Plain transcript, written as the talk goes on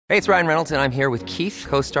Hey, it's Ryan Reynolds, and I'm here with Keith,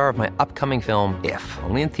 co-star of my upcoming film, If,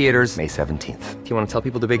 only in theaters May 17th. Do you want to tell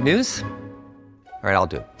people the big news? All right, I'll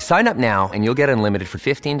do it. Sign up now and you'll get unlimited for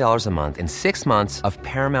 $15 a month and 6 months of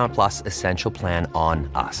Paramount Plus Essential Plan on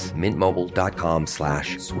us.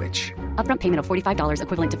 MintMobile.com/switch. Upfront payment of $45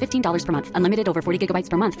 equivalent to $15 per month. Unlimited over 40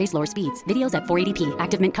 gigabytes per month. Face lower speeds. Videos at 480p.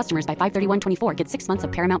 Active Mint customers by 531.24 get 6 months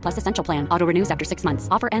of Paramount Plus Essential Plan. Auto renews after 6 months.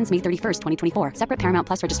 Offer ends May 31st, 2024. Separate Paramount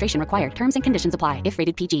Plus registration required. Terms and conditions apply if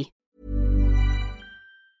rated PG.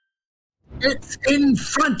 It's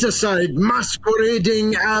infanticide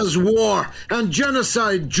masquerading as war, and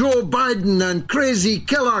genocide. Joe Biden and crazy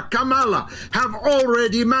killer Kamala have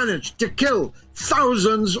already managed to kill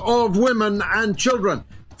thousands of women and children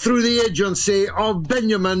through the agency of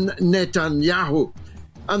Benjamin Netanyahu.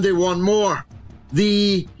 And they want more.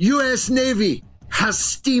 The US Navy has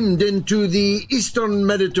steamed into the Eastern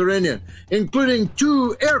Mediterranean, including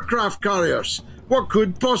 2 aircraft carriers. What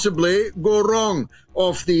could possibly go wrong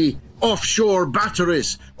off the offshore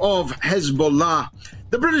batteries of Hezbollah?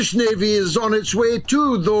 The British Navy is on its way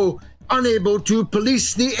too, though unable to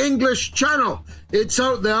police the English Channel. It's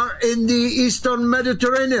out there in the Eastern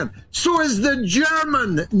Mediterranean. So is the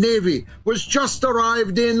German Navy, which just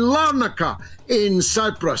arrived in Larnaca in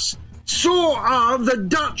Cyprus. So are the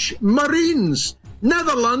Dutch Marines.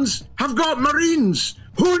 Netherlands have got Marines.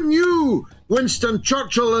 Who knew? Winston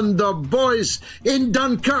Churchill and the boys in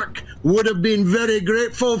Dunkirk would have been very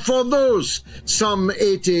grateful for those some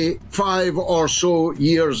 85 or so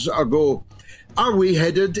years ago. Are we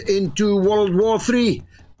headed into World War III?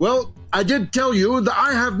 Well, I did tell you that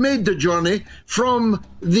I have made the journey from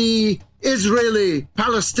the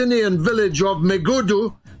Israeli-Palestinian village of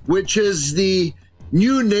Megudu, which is the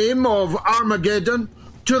new name of Armageddon,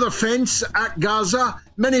 to the fence at Gaza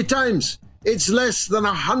many times. It's less than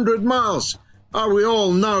 100 miles. Are we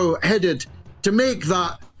all now headed to make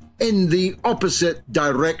that in the opposite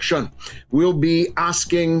direction? We'll be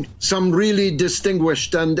asking some really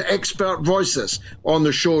distinguished and expert voices on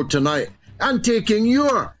the show tonight and taking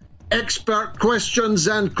your expert questions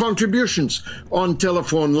and contributions on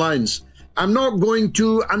telephone lines. I'm not going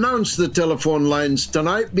to announce the telephone lines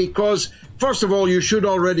tonight because, first of all, you should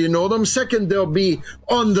already know them. Second, they'll be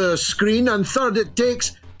on the screen. And third, it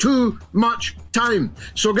takes too much time.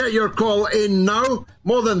 So get your call in now.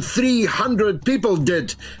 More than 300 people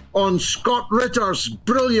did on Scott Ritter's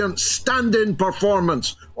brilliant stand-in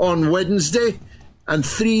performance on Wednesday, and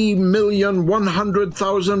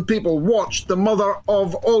 3,100,000 people watched the mother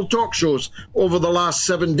of all talk shows over the last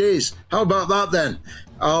 7 days. How about that then?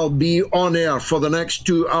 I'll be on air for the next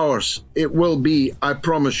 2 hours. It will be, I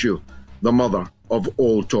promise you, the mother of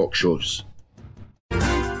all talk shows.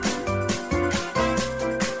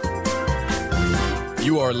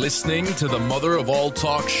 You are listening to the Mother of All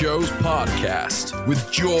Talk Shows podcast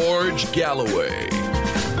with George Galloway.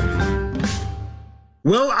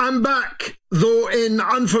 Well, I'm back, though in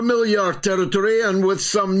unfamiliar territory and with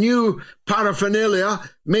some new paraphernalia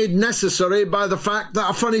made necessary by the fact that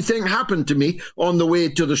a funny thing happened to me on the way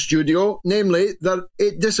to the studio, namely that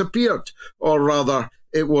it disappeared, or rather,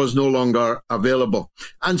 it was no longer available.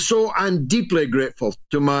 And so I'm deeply grateful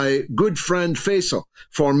to my good friend Faisal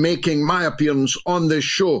for making my appearance on this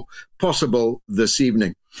show possible this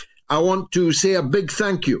evening. I want to say a big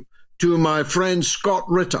thank you to my friend Scott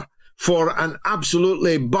Ritter for an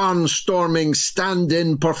absolutely barnstorming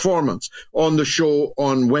stand-in performance on the show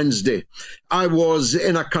on Wednesday. I was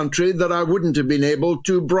in a country that I wouldn't have been able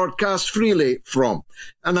to broadcast freely from,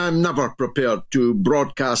 and I'm never prepared to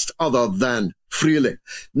broadcast other than freely.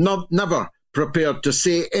 Never prepared to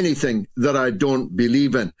say anything that I don't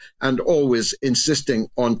believe in, and always insisting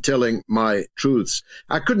on telling my truths.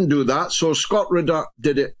 I couldn't do that, so Scott Ritter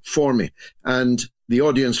did it for me, and the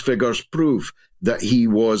audience figures prove that he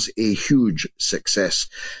was a huge success.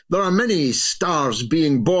 There are many stars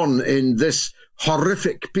being born in this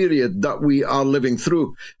horrific period that we are living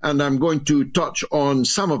through, and I'm going to touch on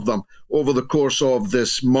some of them over the course of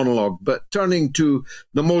this monologue, but turning to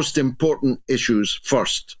the most important issues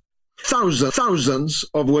first. Thousands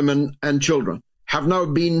of women and children have now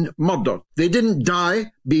been murdered. They didn't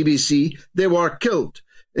die, BBC, they were killed.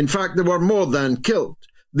 In fact, they were more than killed.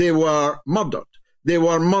 They were murdered. They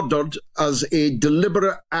were murdered as a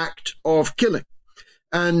deliberate act of killing.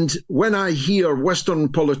 And when I hear Western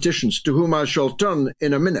politicians, to whom I shall turn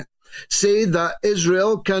in a minute, say that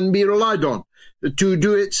Israel can be relied on to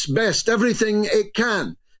do its best, everything it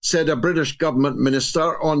can, said a British government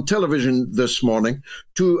minister on television this morning,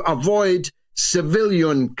 to avoid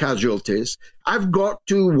civilian casualties, I've got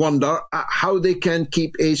to wonder at how they can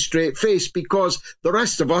keep a straight face, because the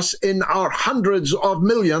rest of us in our hundreds of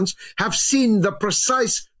millions have seen the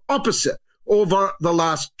precise opposite over the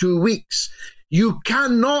last 2 weeks. You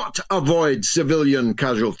cannot avoid civilian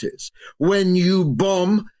casualties when you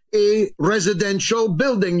bomb a residential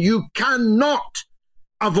building. You cannot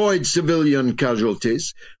avoid civilian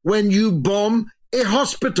casualties when you bomb a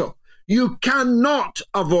hospital. You cannot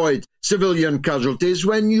avoid civilian casualties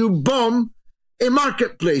when you bomb a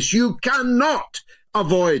marketplace. You cannot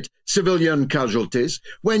avoid civilian casualties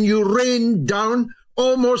when you rain down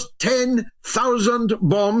almost 10,000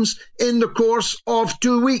 bombs in the course of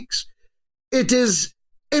 2 weeks. It is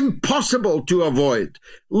impossible to avoid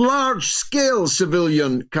large-scale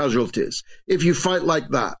civilian casualties if you fight like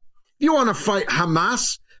that. If you want to fight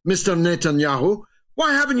Hamas, Mr. Netanyahu,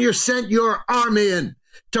 why haven't you sent your army in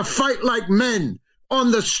to fight like men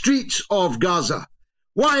on the streets of Gaza?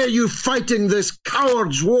 Why are you fighting this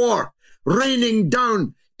coward's war, raining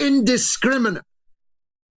down indiscriminate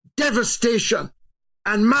devastation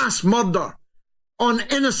and mass murder on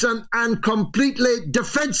innocent and completely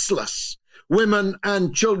defenseless women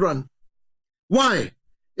and children? Why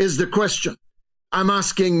is the question I'm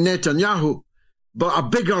asking Netanyahu, but a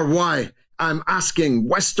bigger why I'm asking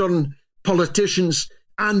Western politicians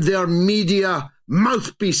and their media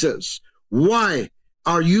mouthpieces. Why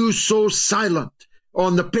are you so silent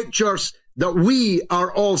on the pictures that we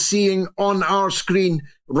are all seeing on our screen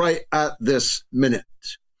right at this minute?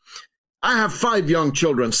 I have 5 young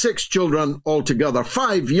children, 6 children altogether,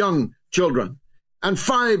 5 young children and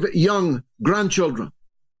 5 young grandchildren.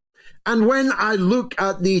 And when I look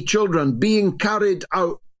at the children being carried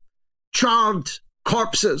out, charred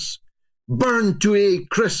corpses, burned to a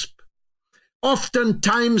crisp,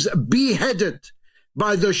 oftentimes beheaded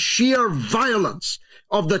by the sheer violence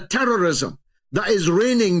of the terrorism that is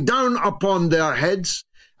raining down upon their heads,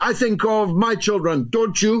 I think of my children,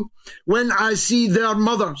 don't you? When I see their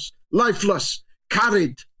mothers lifeless,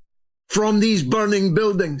 carried from these burning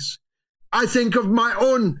buildings, I think of my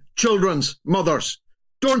own children's mothers,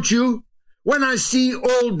 don't you? When I see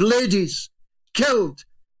old ladies killed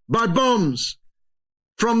by bombs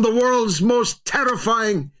from the world's most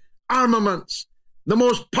terrifying armaments, the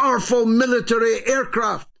most powerful military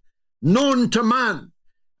aircraft known to man,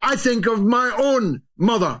 I think of my own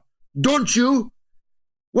mother, don't you?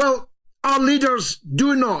 Well, our leaders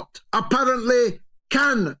do not, apparently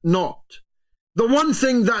cannot. The one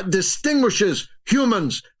thing that distinguishes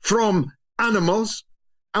humans from animals,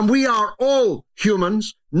 and we are all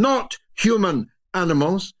humans, not human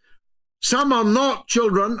animals. Some are not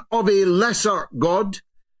children of a lesser God.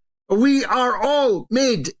 We are all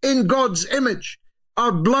made in God's image.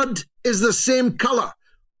 Our blood is the same color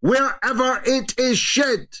wherever it is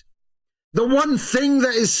shed. The one thing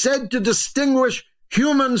that is said to distinguish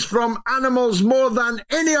humans from animals more than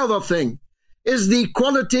any other thing is the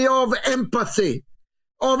quality of empathy,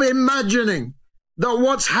 of imagining that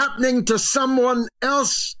what's happening to someone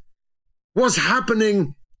else was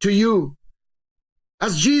happening to you.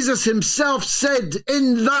 As Jesus himself said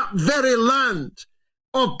in that very land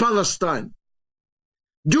of Palestine,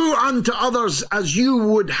 do unto others as you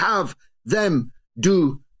would have them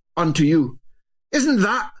do unto you. Isn't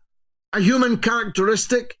that a human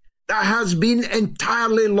characteristic that has been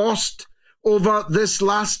entirely lost over this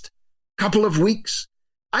last couple of weeks?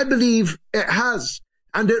 I believe it has.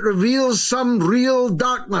 And it reveals some real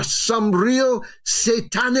darkness, some real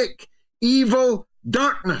satanic, evil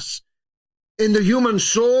darkness in the human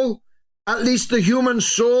soul, at least the human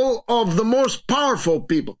soul of the most powerful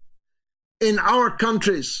people in our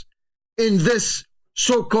countries, in this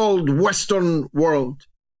so-called Western world.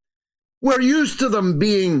 We're used to them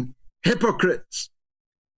being hypocrites,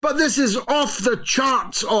 but this is off the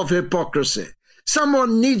charts of hypocrisy.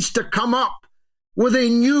 Someone needs to come up with a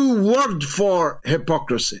new word for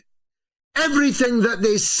hypocrisy. Everything that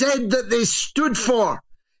they said that they stood for,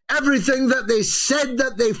 everything that they said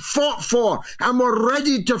that they fought for and were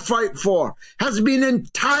ready to fight for has been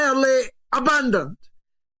entirely abandoned,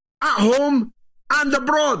 at home and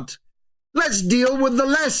abroad. Let's deal with the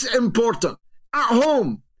less important. At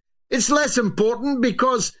home, it's less important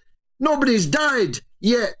because nobody's died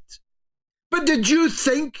yet. But did you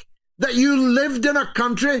think that you lived in a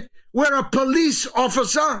country where a police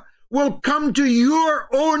officer will come to your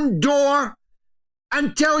own door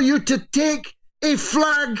and tell you to take a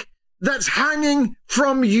flag that's hanging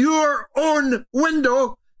from your own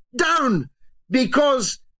window down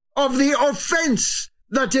because of the offense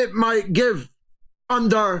that it might give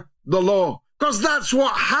under the law? Because that's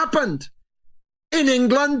what happened in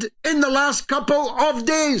England in the last couple of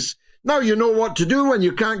days. Now you know what to do when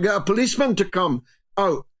you can't get a policeman to come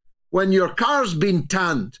out, when your car's been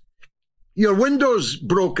tanned, your window's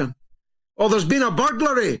broken, or there's been a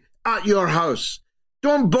burglary at your house.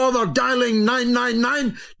 Don't bother dialing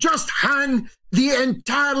 999. Just hang the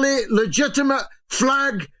entirely legitimate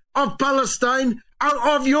flag of Palestine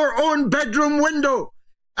out of your own bedroom window,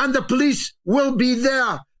 and the police will be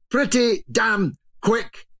there pretty damn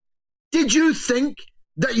quick. Did you think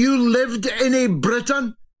that you lived in a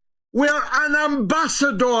Britain where an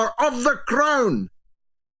ambassador of the crown,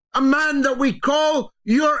 a man that we call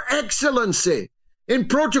Your Excellency, in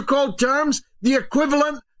protocol terms, the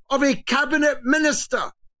equivalent of a cabinet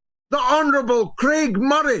minister, the Honourable Craig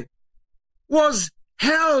Murray, was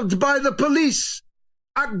held by the police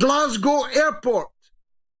at Glasgow Airport,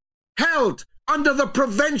 held under the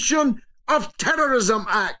Prevention of Terrorism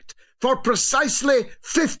Act for precisely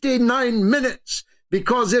 59 minutes,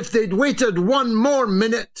 because if they'd waited one more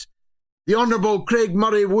minute, the Honourable Craig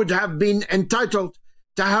Murray would have been entitled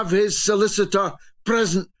to have his solicitor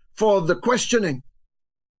present for the questioning.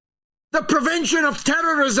 The Prevention of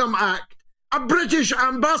Terrorism Act, a British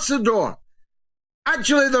ambassador.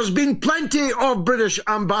 Actually, there's been plenty of British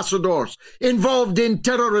ambassadors involved in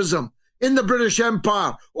terrorism in the British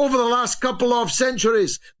Empire over the last couple of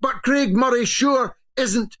centuries, but Craig Murray sure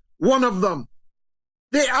isn't one of them.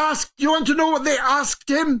 They asked, you want to know what they asked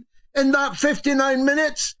him in that 59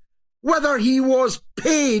 minutes? Whether he was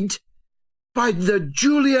paid by the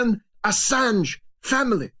Julian Assange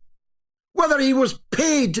family. Whether he was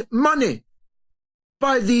paid money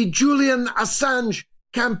by the Julian Assange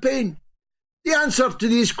campaign. The answer to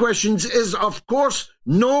these questions is, of course,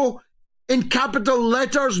 no, in capital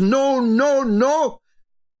letters, no, no, no.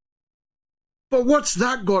 But what's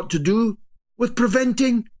that got to do with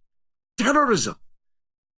preventing terrorism?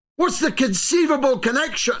 What's the conceivable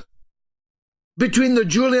connection between the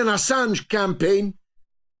Julian Assange campaign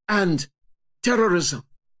and terrorism?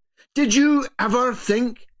 Did you ever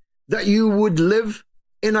think that you would live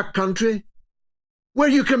in a country where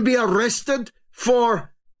you can be arrested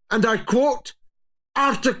for, and I quote,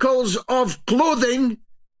 articles of clothing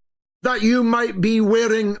that you might be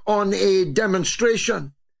wearing on a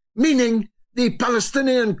demonstration, meaning the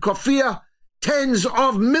Palestinian keffiyeh, tens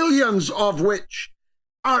of millions of which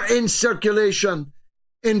are in circulation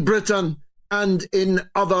in Britain and in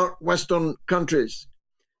other Western countries.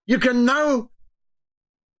 You can now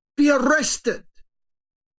be arrested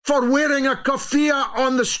for wearing a keffiyeh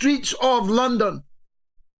on the streets of London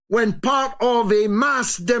when part of a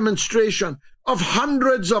mass demonstration of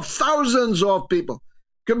hundreds of thousands of people.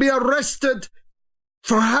 Can be arrested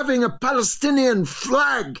for having a Palestinian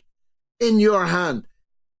flag in your hand.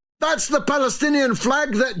 That's the Palestinian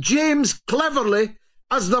flag that James cleverly,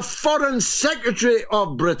 as the Foreign Secretary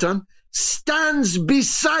of Britain, stands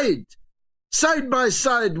beside, side by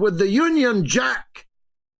side with the Union Jack,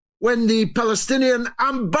 when the Palestinian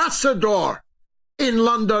ambassador in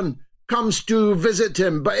London comes to visit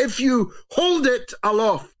him. But if you hold it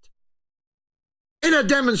aloft in a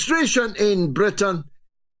demonstration in Britain,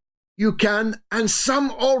 you can, and some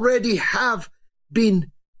already have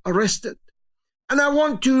been arrested. And I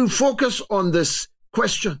want to focus on this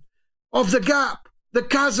question of the gap, the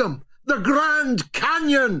chasm, the Grand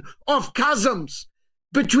Canyon of chasms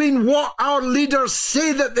between what our leaders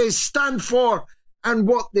say that they stand for and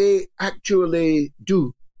what they actually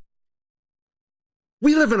do.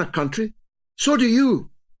 We live in a country, so do you,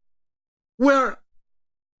 where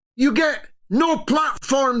you get no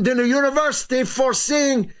platformed in a university for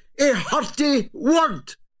saying a hearty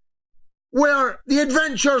word, where the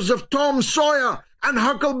adventures of Tom Sawyer and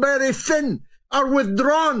Huckleberry Finn are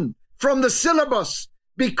withdrawn from the syllabus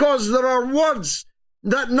because there are words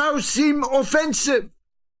that now seem offensive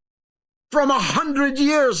from 100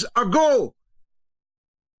 years ago.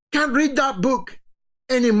 Can't read that book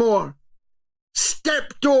anymore.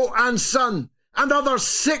 Steptoe and Son and other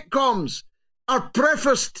sitcoms are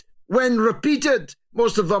prefaced when repeated.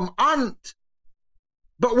 Most of them aren't.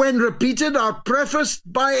 But when repeated are prefaced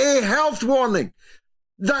by a health warning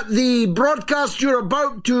that the broadcast you're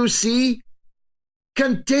about to see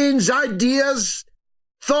contains ideas,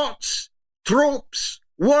 thoughts, tropes,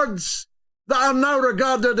 words that are now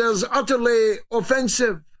regarded as utterly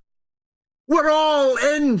offensive. We're all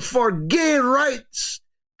in for gay rights,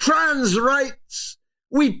 trans rights.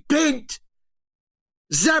 We paint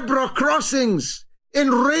zebra crossings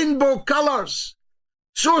in rainbow colours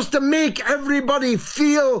so as to make everybody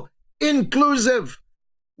feel inclusive.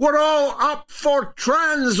 We're all up for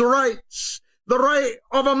trans rights, the right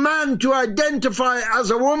of a man to identify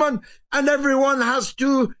as a woman, and everyone has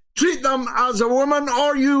to treat them as a woman,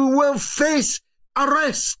 or you will face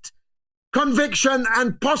arrest, conviction,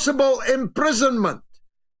 and possible imprisonment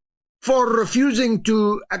for refusing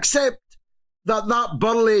to accept that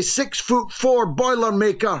burly 6'4"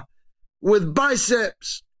 Boilermaker with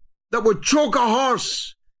biceps that would choke a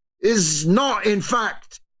horse is not, in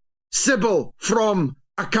fact, Sybil from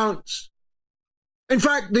accounts. In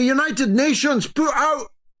fact, the United Nations put out,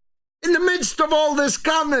 in the midst of all this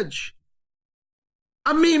carnage,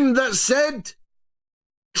 a meme that said,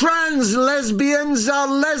 trans lesbians are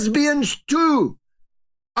lesbians too.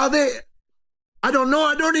 Are they? I don't know.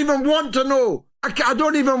 I don't even want to know. I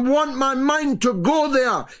don't even want my mind to go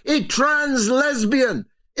there. A trans lesbian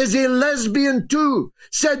is a lesbian too,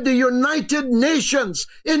 said the United Nations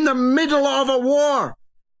in the middle of a war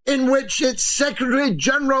in which its Secretary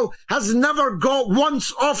General has never got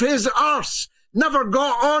once off his arse, never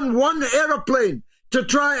got on one aeroplane to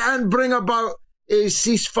try and bring about a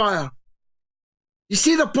ceasefire. You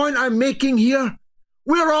see the point I'm making here?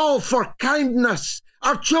 We're all for kindness.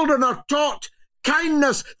 Our children are taught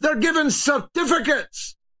kindness. They're given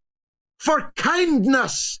certificates for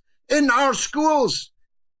kindness in our schools.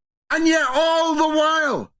 And yet all the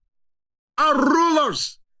while, our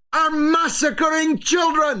rulers are massacring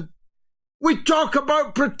children. We talk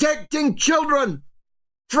about protecting children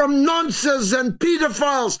from nonsense and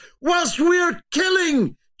pedophiles whilst we're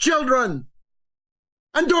killing children.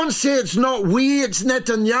 And don't say it's not we, it's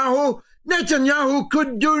Netanyahu. Netanyahu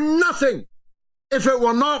could do nothing if it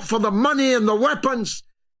were not for the money and the weapons,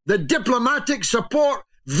 the diplomatic support,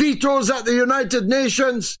 vetoes at the United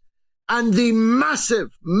Nations, and the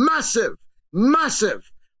massive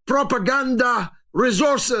propaganda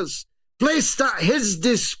resources placed at his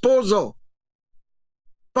disposal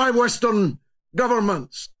by Western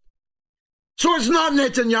governments. So it's not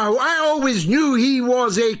Netanyahu. I always knew he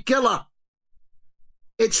was a killer.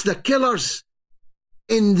 It's the killers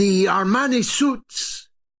in the Armani suits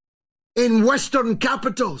in Western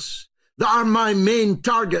capitals that are my main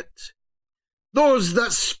target. Those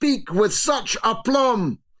that speak with such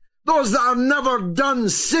aplomb, those that are never done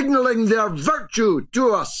signaling their virtue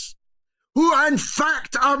to us, who in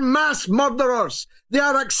fact are mass murderers. They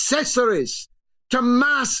are accessories to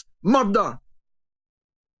mass murder.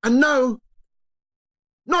 And now,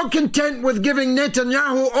 not content with giving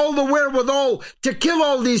Netanyahu all the wherewithal to kill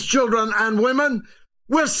all these children and women,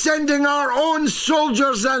 we're sending our own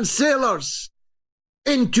soldiers and sailors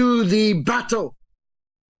into the battle.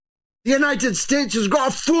 The United States has got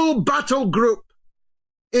a full battle group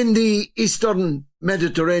in the Eastern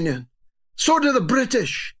Mediterranean. So do the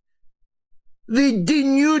British. The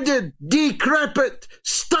denuded, decrepit,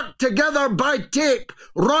 stuck together by tape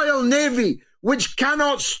Royal Navy, which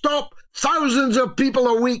cannot stop thousands of people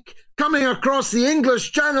a week coming across the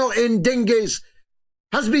English Channel in dinghies,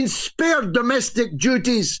 has been spared domestic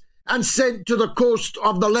duties and sent to the coast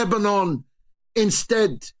of the Lebanon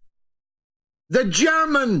instead. The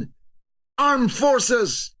German armed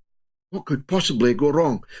forces, what could possibly go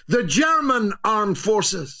wrong? The German armed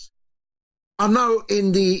forces are now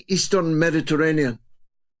in the Eastern Mediterranean,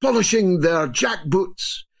 polishing their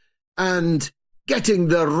jackboots and getting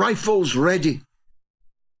their rifles ready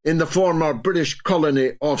in the former British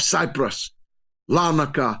colony of Cyprus,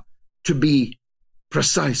 Larnaca to be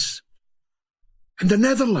precise. And the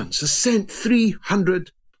Netherlands has sent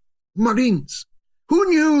 300 Marines. Who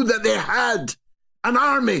knew that they had an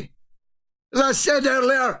army? As I said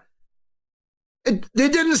earlier, they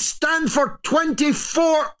didn't stand for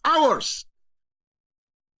 24 hours,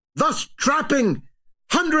 thus trapping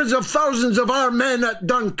hundreds of thousands of our men at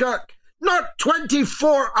Dunkirk. Not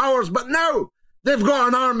 24 hours, but now they've got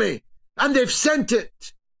an army and they've sent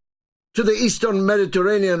it to the Eastern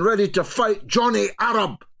Mediterranean ready to fight Johnny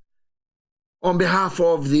Arab on behalf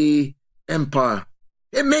of the empire.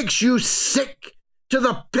 It makes you sick to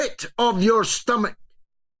the pit of your stomach,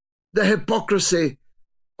 the hypocrisy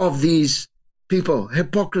of these people.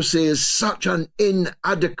 Hypocrisy is such an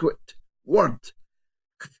inadequate word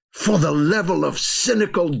for the level of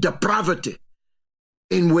cynical depravity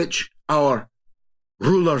in which our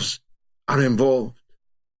rulers are involved.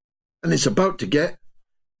 And it's about to get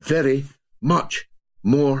very much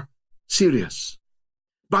more serious.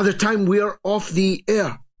 By the time we are off the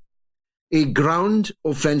air, a ground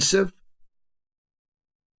offensive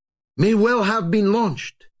may well have been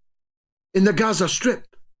launched in the Gaza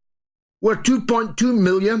Strip, where 2.2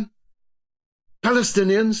 million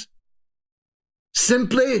Palestinians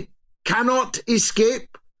simply cannot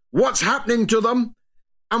escape what's happening to them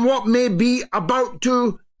and what may be about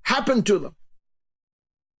to happen to them.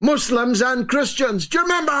 Muslims and Christians. Do you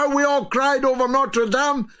remember how we all cried over Notre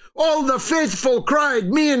Dame? All the faithful cried,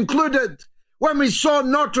 me included, when we saw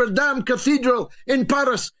Notre Dame Cathedral in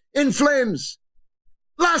Paris in flames.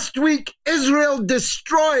 Last week, Israel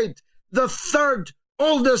destroyed the third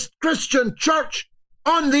oldest Christian church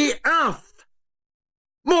on the earth.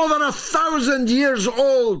 more than 1,000 years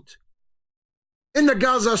old. In the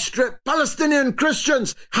Gaza Strip, Palestinian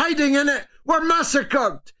Christians hiding in it were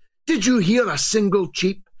massacred. Did you hear a single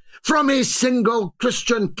cheep from a single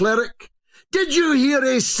Christian cleric? Did you hear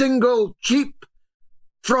a single cheep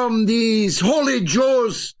from these holy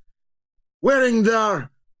Joes wearing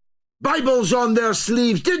their Bibles on their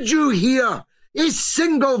sleeves? Did you hear a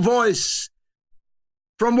single voice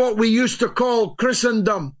from what we used to call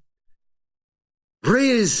Christendom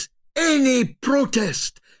raise any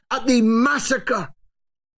protest at the massacre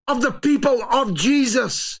of the people of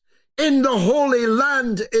Jesus in the Holy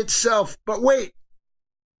Land itself? But wait,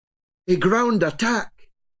 a ground attack,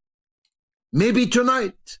 maybe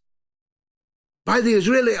tonight, by the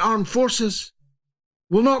Israeli armed forces,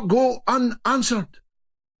 will not go unanswered.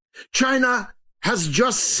 China has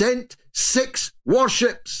just sent 6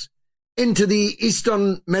 warships into the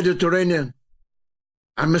Eastern Mediterranean,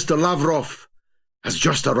 and Mr. Lavrov has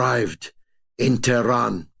just arrived in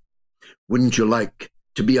Tehran. Wouldn't you like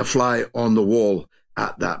to be a fly on the wall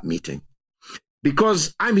at that meeting?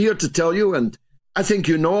 Because I'm here to tell you, and I think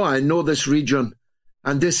you know, I know this region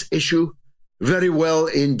and this issue very well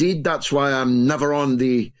indeed. That's why I'm never on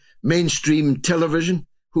the mainstream television.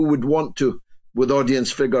 Who would want to, with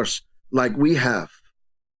audience figures like we have?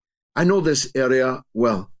 I know this area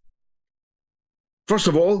well. First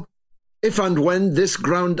of all, if and when this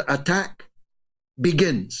ground attack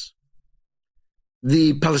begins,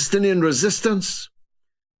 the Palestinian resistance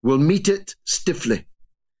will meet it stiffly,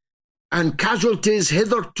 and casualties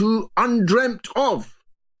hitherto undreamt of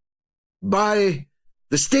by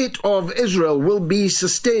the state of Israel will be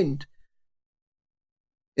sustained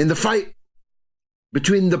in the fight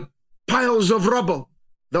between the piles of rubble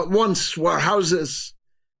that once were houses.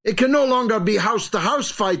 It can no longer be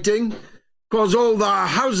house-to-house fighting because all the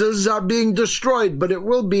houses are being destroyed, but it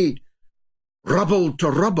will be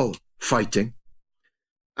rubble-to-rubble fighting.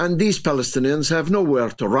 And these Palestinians have nowhere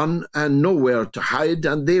to run and nowhere to hide,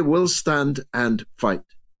 and they will stand and fight.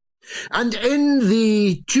 And in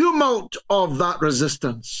the tumult of that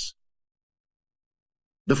resistance,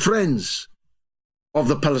 the friends of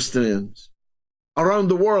the Palestinians around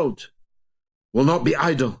the world will not be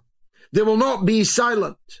idle. They will not be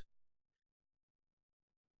silent.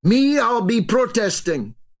 Me, I'll be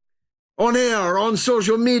protesting on air, on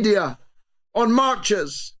social media, on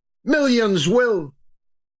marches. Millions will.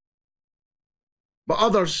 But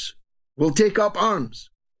others will take up arms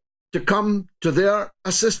to come to their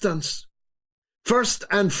assistance. First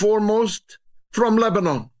and foremost, from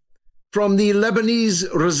Lebanon, from the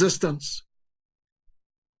Lebanese resistance.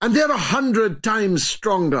 And they're 100 times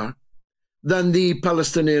stronger than the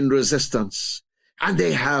Palestinian resistance. And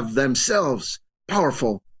they have themselves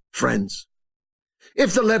powerful friends.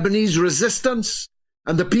 If the Lebanese resistance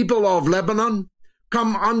and the people of Lebanon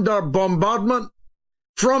come under bombardment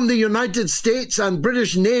from the United States and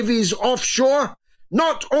British navies offshore,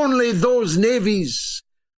 not only those navies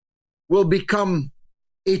will become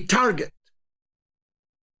a target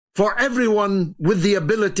for everyone with the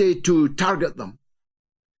ability to target them.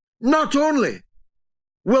 Not only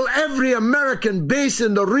will every American base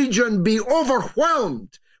in the region be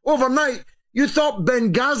overwhelmed overnight. You thought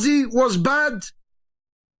Benghazi was bad?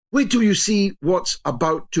 Wait till you see what's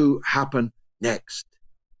about to happen next.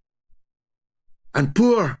 And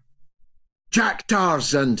poor Jack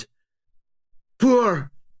Tars and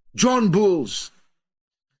poor John Bulls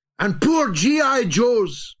and poor G.I.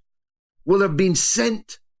 Joes will have been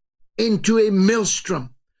sent into a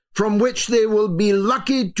maelstrom from which they will be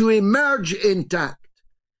lucky to emerge intact,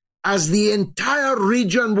 as the entire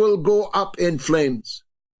region will go up in flames.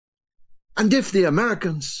 And if the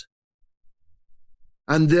Americans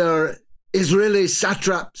and their Israeli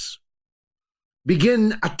satraps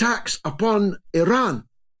begin attacks upon Iran,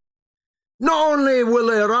 not only will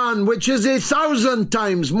Iran, which is 1,000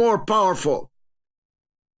 times more powerful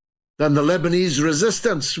than the Lebanese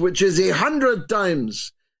resistance, which is 100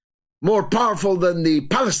 times more powerful than the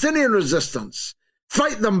Palestinian resistance,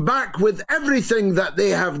 fight them back with everything that they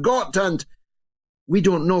have got, and we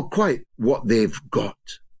don't know quite what they've got.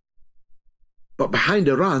 But behind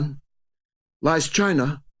Iran lies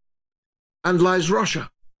China and lies Russia.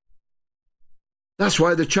 That's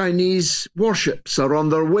why the Chinese warships are on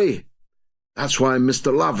their way. That's why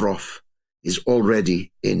Mr. Lavrov is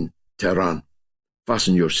already in Tehran.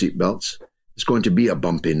 Fasten your seatbelts. It's going to be a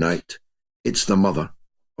bumpy night. It's the mother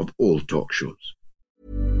of all talk shows.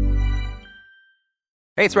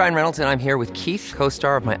 Hey, it's Ryan Reynolds, and I'm here with Keith,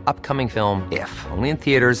 co-star of my upcoming film, If, only in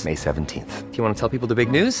theaters May 17th. Do you want to tell people the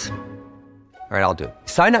big news? All right, I'll do it.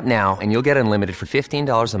 Sign up now and you'll get unlimited for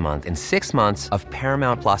 $15 a month and 6 months of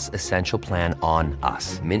Paramount Plus Essential Plan on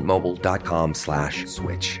us.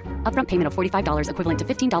 MintMobile.com/switch. Upfront payment of $45 equivalent to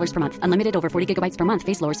 $15 per month. Unlimited over 40 gigabytes per month.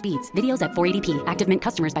 Face lower speeds. Videos at 480p. Active Mint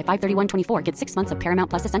customers by 531.24 get 6 months of Paramount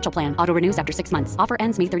Plus Essential Plan. Auto renews after 6 months. Offer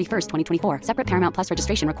ends May 31st, 2024. Separate Paramount Plus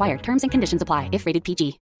registration required. Terms and conditions apply if rated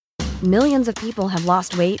PG. Millions of people have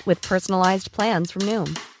lost weight with personalized plans from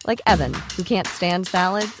Noom. Like Evan, who can't stand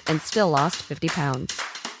salads and still lost 50 pounds.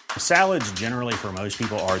 Salads generally for most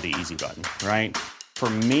people are the easy button, right? For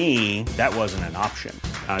me, that wasn't an option.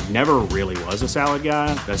 I never really was a salad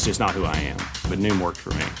guy. That's just not who I am. But Noom worked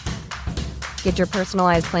for me. Get your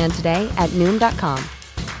personalized plan today at Noom.com.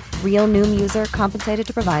 Real Noom user compensated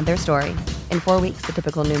to provide their story. In 4 weeks, the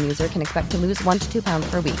typical Noom user can expect to lose 1 to 2 pounds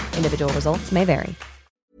per week. Individual results may vary.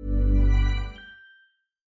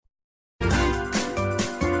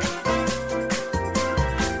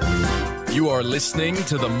 You are listening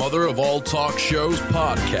to the Mother of All Talk Shows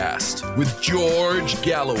podcast with George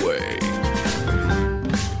Galloway.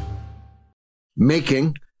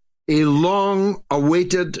 Making a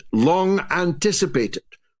long-awaited, long-anticipated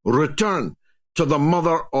return to the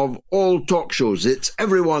mother of all talk shows. It's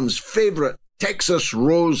everyone's favorite Texas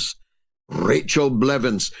Rose, Rachel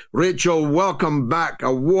Blevins. Rachel, welcome back.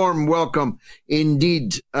 A warm welcome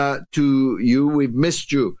indeed to you. We've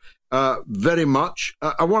missed you very much.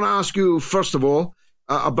 I want to ask you, first of all,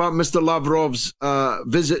 about Mr. Lavrov's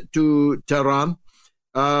visit to Tehran.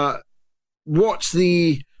 What's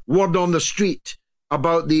the word on the street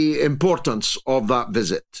about the importance of that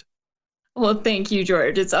visit? Well, thank you,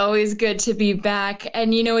 George. It's always good to be back.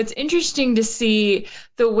 And, you know, it's interesting to see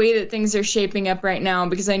the way that things are shaping up right now,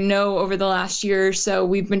 because I know over the last year or so,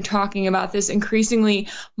 we've been talking about this increasingly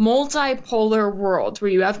multipolar world where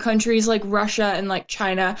you have countries like Russia and like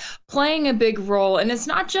China playing a big role. And it's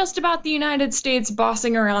not just about the United States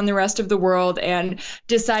bossing around the rest of the world and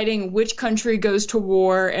deciding which country goes to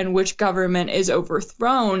war and which government is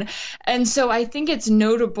overthrown. And so I think it's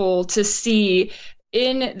notable to see,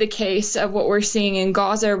 in the case of what we're seeing in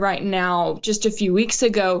Gaza right now, just a few weeks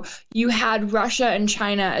ago, you had Russia and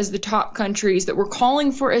China as the top countries that were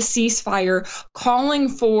calling for a ceasefire, calling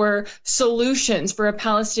for solutions for a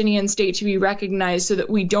Palestinian state to be recognized so that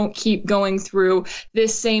we don't keep going through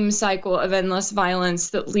this same cycle of endless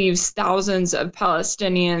violence that leaves thousands of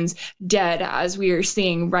Palestinians dead, as we are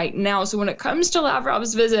seeing right now. So when it comes to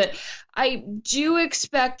Lavrov's visit, I do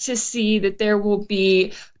expect to see that there will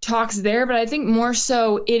be talks there, but I think more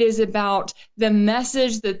so it is about the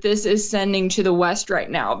message that this is sending to the West right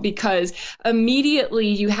now, because immediately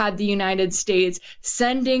you had the United States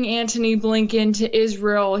sending Antony Blinken to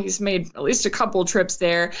Israel. He's made at least a couple trips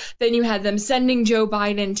there. Then you had them sending Joe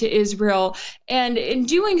Biden to Israel. And in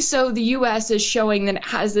doing so, the U.S. is showing that it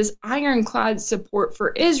has this ironclad support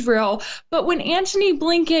for Israel. But when Antony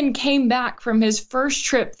Blinken came back from his first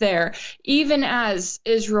trip there, even as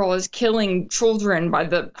Israel is killing children by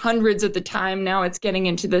the hundreds at the time, now it's getting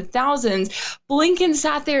into the thousands, Blinken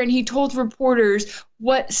sat there and he told reporters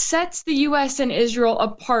what sets the U.S. and Israel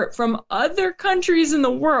apart from other countries in the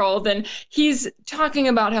world. And he's talking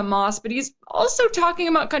about Hamas, but he's also talking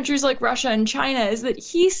about countries like Russia and China, is that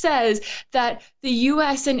he says that the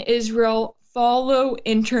U.S. and Israel follow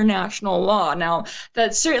international law. Now,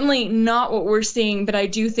 that's certainly not what we're seeing, but I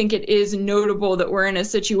do think it is notable that we're in a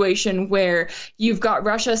situation where you've got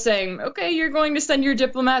Russia saying, okay, you're going to send your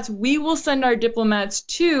diplomats. We will send our diplomats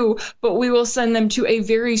too, but we will send them to a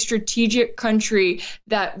very strategic country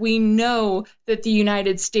that we know that the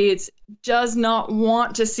United States does not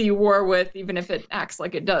want to see war with, even if it acts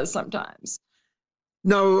like it does sometimes.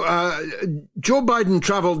 Now, Joe Biden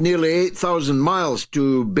traveled nearly 8,000 miles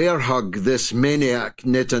to bear hug this maniac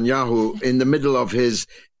Netanyahu in the middle of his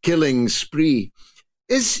killing spree.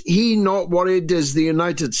 Is he not worried? Is the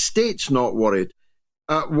United States not worried?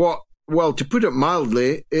 Well, to put it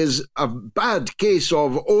mildly, is a bad case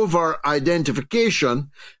of over-identification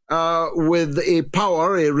with a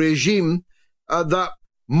power, a regime that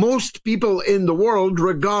most people in the world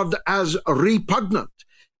regard as repugnant,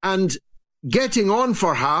 and getting on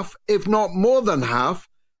for half, if not more than half,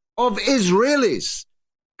 of Israelis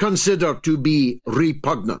consider to be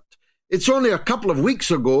repugnant. It's only a couple of weeks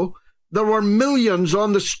ago, there were millions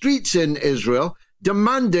on the streets in Israel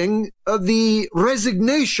demanding the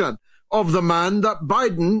resignation of the man that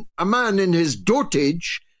Biden, a man in his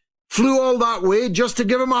dotage, flew all that way just to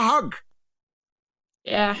give him a hug.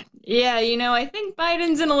 Yeah, you know, I think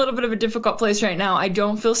Biden's in a little bit of a difficult place right now. I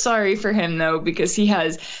don't feel sorry for him, though, because he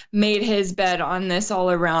has made his bed on this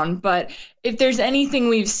all around. But if there's anything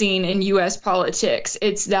we've seen in U.S. politics,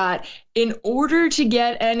 it's that in order to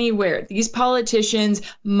get anywhere, these politicians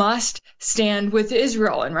must stand with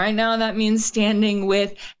Israel. And right now that means standing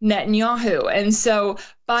with Netanyahu. And so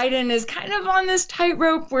Biden is kind of on this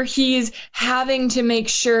tightrope where he's having to make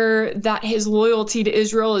sure that his loyalty to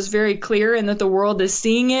Israel is very clear and that the world is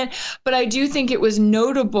seeing it. But I do think it was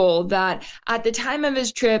notable that at the time of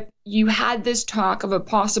his trip, you had this talk of a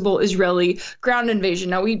possible Israeli ground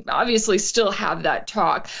invasion. Now, we obviously still have that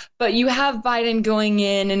talk, but you have Biden going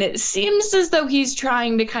in, and it seems as though he's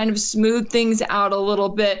trying to kind of smooth things out a little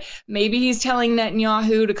bit. Maybe he's telling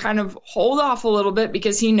Netanyahu to kind of hold off a little bit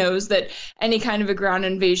because he knows that any kind of a ground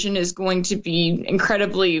invasion is going to be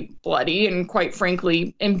incredibly bloody and, quite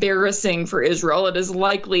frankly, embarrassing for Israel. It is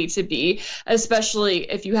likely to be, especially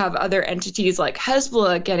if you have other entities like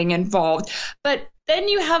Hezbollah getting involved. But then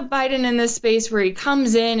you have Biden in this space where he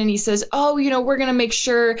comes in and he says, oh, we're going to make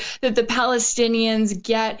sure that the Palestinians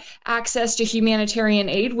get access to humanitarian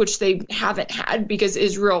aid, which they haven't had because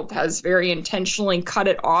Israel has very intentionally cut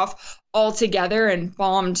it off altogether and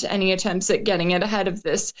bombed any attempts at getting it ahead of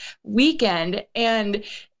this weekend. And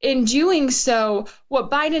in doing so,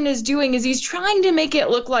 what Biden is doing is he's trying to make it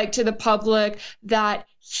look like to the public that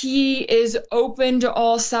he is open to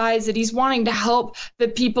all sides, that he's wanting to help the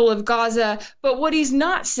people of Gaza. But what he's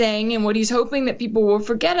not saying, and what he's hoping that people will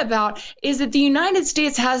forget about, is that the United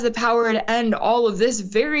States has the power to end all of this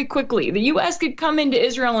very quickly. The U.S. could come into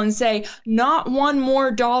Israel and say, not one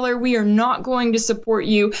more dollar. We are not going to support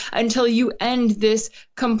you until you end this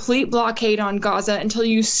complete blockade on Gaza, until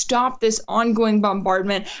you stop this ongoing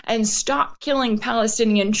bombardment and stop killing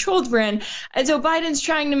Palestinian children. And so Biden's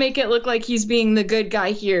trying to make it look like he's being the good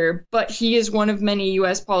guy here, but he is one of many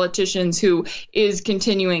U.S. politicians who is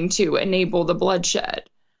continuing to enable the bloodshed.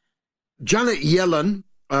 Janet Yellen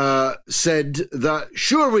said that,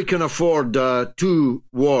 sure, we can afford 2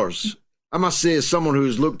 wars. I must say, as someone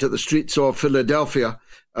who's looked at the streets of Philadelphia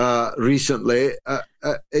recently,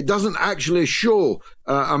 it doesn't actually show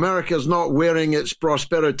America's not wearing its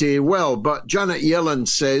prosperity well. But Janet Yellen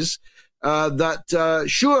says that,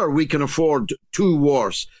 sure, we can afford 2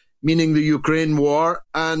 wars, meaning the Ukraine war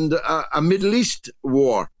and a Middle East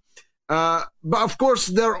war. But of course,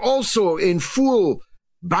 they're also in full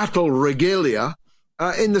battle regalia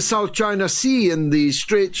in the South China Sea, in the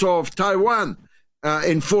Straits of Taiwan,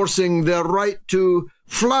 enforcing their right to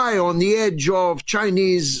fly on the edge of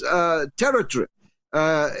Chinese territory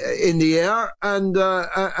in the air and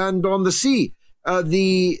on the sea.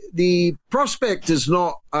 The prospect is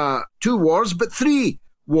not 2 wars, but 3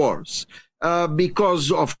 wars.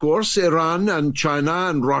 Because, of course, Iran and China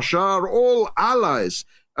and Russia are all allies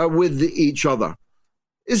with each other.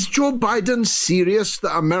 Is Joe Biden serious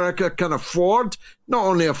that America can afford, not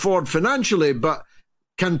only afford financially, but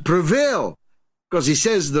can prevail? Because he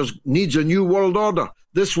says there needs a new world order.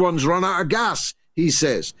 This one's run out of gas, he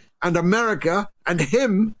says. And America and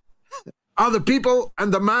him are the people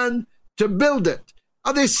and the man to build it.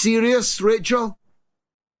 Are they serious, Rachel?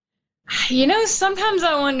 Sometimes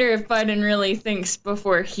I wonder if Biden really thinks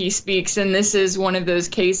before he speaks, and this is one of those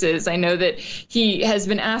cases. I know that he has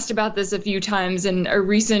been asked about this a few times. In a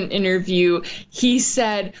recent interview, he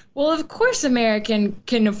said, well, of course America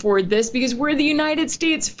can afford this because we're the United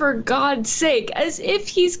States, for God's sake, as if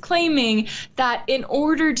he's claiming that in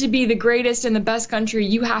order to be the greatest and the best country,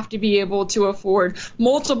 you have to be able to afford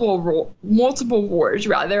multiple wars,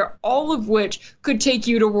 all of which could take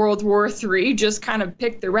you to World War III. Just kind of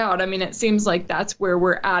pick the route. I mean, it seems like that's where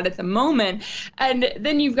we're at the moment. And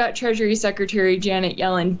then you've got Treasury Secretary Janet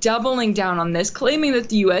Yellen doubling down on this, claiming that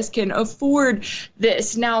the U.S. can afford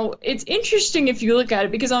this. Now, it's interesting if you look at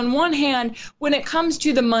it, because on one hand, when it comes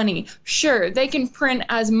to the money, sure, they can print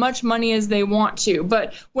as much money as they want to.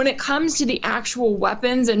 But when it comes to the actual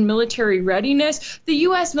weapons and military readiness, the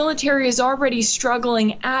U.S. military is already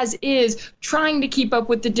struggling as is, trying to keep up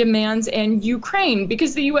with the demands in Ukraine,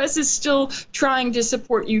 because the U.S. is still trying to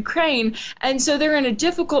support Ukraine. And so they're in a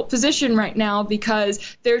difficult position right now because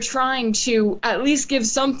they're trying to at least give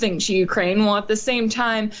something to Ukraine while at the same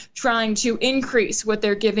time trying to increase what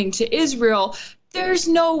they're giving to Israel. There's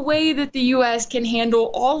no way that the U.S. can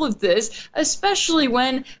handle all of this, especially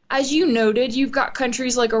when, as you noted, you've got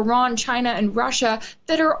countries like Iran, China, and Russia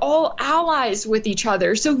that are all allies with each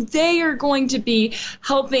other. So they are going to be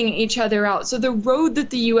helping each other out. So the road that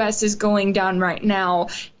the U.S. is going down right now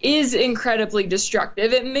is incredibly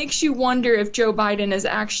destructive. It makes you wonder if Joe Biden is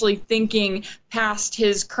actually thinking past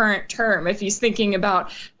his current term, if he's thinking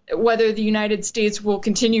about whether the United States will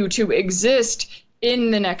continue to exist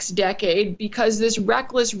in the next decade, because this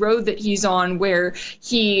reckless road that he's on, where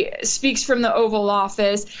he speaks from the Oval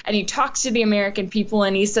Office and he talks to the American people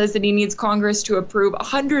and he says that he needs Congress to approve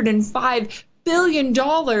 $105 billion.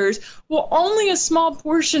 Well, only a small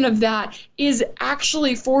portion of that is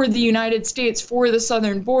actually for the United States, for the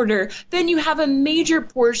southern border. Then you have a major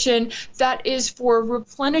portion that is for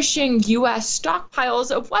replenishing U.S.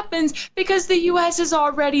 stockpiles of weapons, because the U.S. has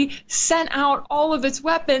already sent out all of its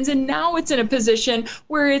weapons, and now it's in a position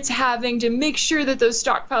where it's having to make sure that those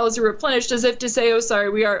stockpiles are replenished, as if to say, oh, sorry,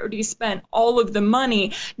 we already spent all of the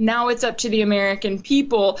money. Now it's up to the American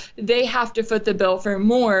people. They have to foot the bill for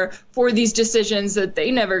more for these decisions that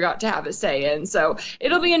they never got to have a say in. So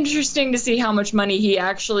it'll be interesting to see how much money he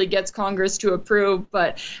actually gets Congress to approve.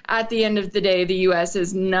 But at the end of the day, the U.S.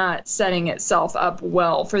 is not setting itself up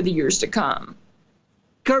well for the years to come.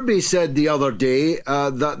 Kirby said the other day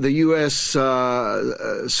that the U.S.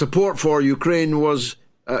 support for Ukraine was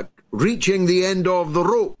reaching the end of the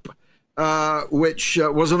rope, which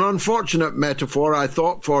was an unfortunate metaphor, I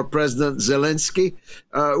thought, for President Zelensky,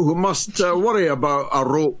 who must worry about a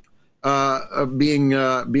rope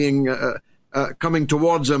coming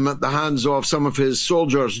towards him at the hands of some of his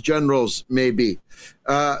soldiers, generals, maybe.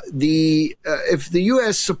 If the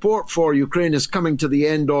U.S. support for Ukraine is coming to the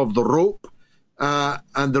end of the rope,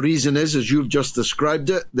 and the reason is, as you've just described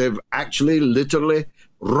it, they've actually literally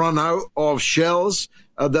run out of shells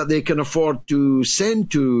that they can afford to send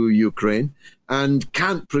to Ukraine, and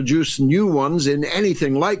can't produce new ones in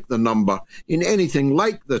anything like the number, in anything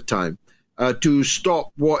like the time, to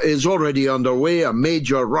stop what is already underway, a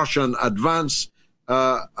major Russian advance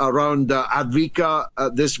around Advika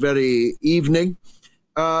this very evening.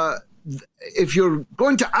 If you're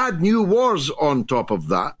going to add new wars on top of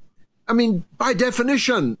that, I mean, by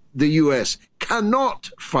definition, the US cannot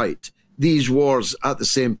fight these wars at the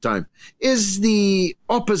same time. Is the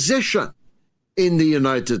opposition in the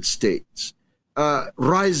United States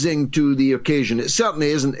rising to the occasion? It certainly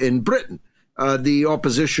isn't in Britain. The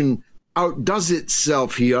opposition outdoes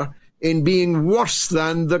itself here in being worse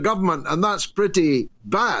than the government, and that's pretty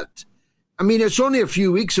bad. I mean, it's only a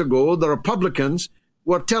few weeks ago the Republicans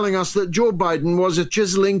were telling us that Joe Biden was a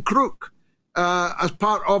chiseling crook as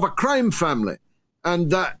part of a crime family,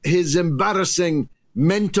 and that his embarrassing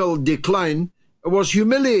mental decline was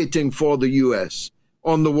humiliating for the US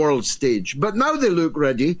on the world stage. But now they look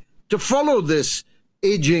ready to follow this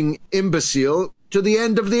aging imbecile to the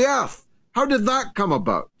end of the earth. How did that come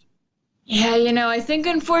about? Yeah, I think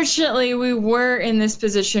unfortunately we were in this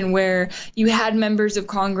position where you had members of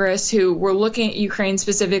Congress who were looking at Ukraine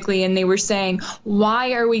specifically, and they were saying,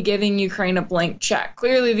 why are we giving Ukraine a blank check?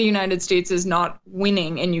 Clearly, the United States is not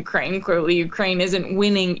winning in Ukraine. Clearly, Ukraine isn't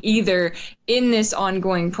winning either in this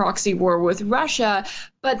ongoing proxy war with Russia.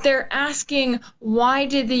 But they're asking, why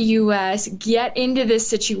did the U.S. get into this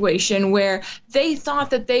situation where they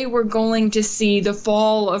thought that they were going to see the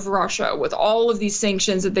fall of Russia with all of these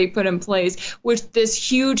sanctions that they put in place, with this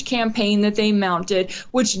huge campaign that they mounted,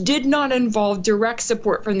 which did not involve direct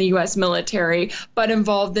support from the U.S. military, but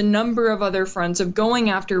involved a number of other fronts of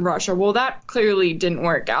going after Russia? Well, that clearly didn't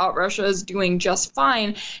work out. Russia is doing just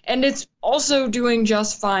fine, and it's also doing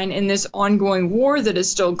just fine in this ongoing war that is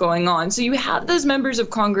still going on. So you have those members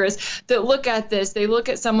of Congress that look at this. They look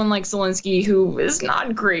at someone like Zelensky, who is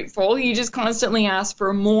not grateful. He just constantly asks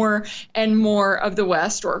for more and more of the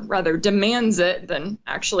West, or rather demands it than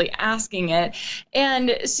actually asking it.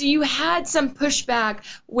 And so you had some pushback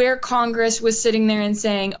where Congress was sitting there and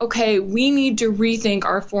saying, okay, we need to rethink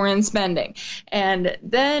our foreign spending. And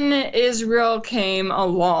then Israel came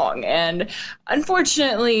along. And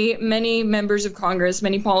unfortunately, many members of Congress,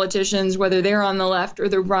 many politicians, whether they're on the left or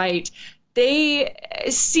the right, they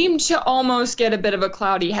seem to almost get a bit of a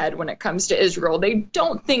cloudy head when it comes to Israel. They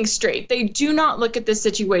don't think straight. They do not look at this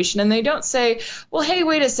situation, and they don't say, well, hey,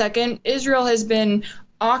 wait a second, Israel has been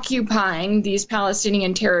occupying these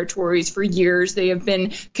Palestinian territories for years. They have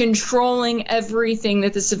been controlling everything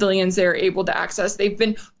that the civilians there are able to access. They've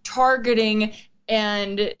been targeting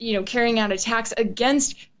and, carrying out attacks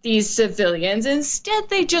against these civilians. Instead,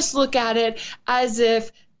 they just look at it as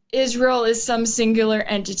if Israel is some singular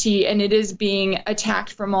entity and it is being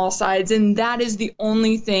attacked from all sides, and that is the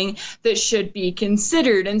only thing that should be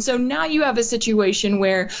considered. And so now you have a situation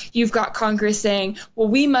where you've got Congress saying, well,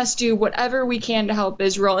 we must do whatever we can to help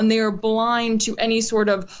Israel, and they are blind to any sort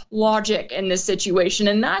of logic in this situation.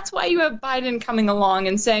 And that's why you have Biden coming along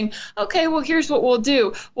and saying, okay, well, here's what we'll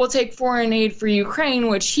do. We'll take foreign aid for Ukraine,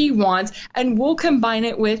 which he wants, and we'll combine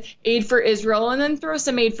it with aid for Israel, and then throw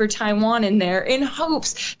some aid for Taiwan in there in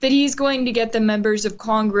hopes that he's going to get the members of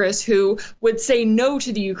Congress who would say no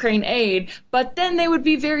to the Ukraine aid, but then they would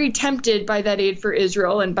be very tempted by that aid for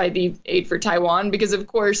Israel and by the aid for Taiwan, because of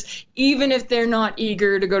course, even if they're not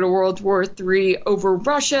eager to go to World War III over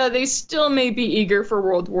Russia, they still may be eager for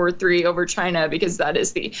World War III over China, because that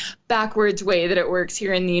is the backwards way that it works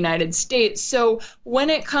here in the United States. So when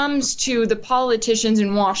it comes to the politicians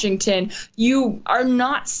in Washington, you are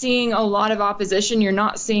not seeing a lot of opposition. You're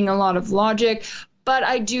not seeing a lot of logic. But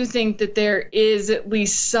I do think that there is at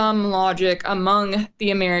least some logic among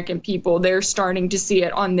the American people. They're starting to see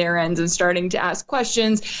it on their ends and starting to ask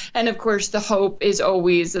questions. And of course, the hope is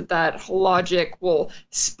always that that logic will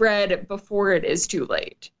spread before it is too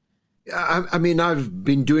late. I mean, I've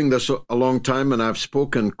been doing this a long time, and I've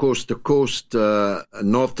spoken coast to coast,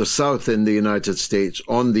 north to south in the United States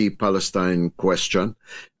on the Palestine question.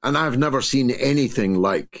 And I've never seen anything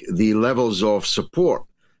like the levels of support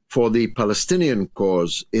for the Palestinian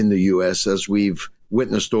cause in the U.S. as we've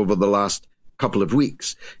witnessed over the last couple of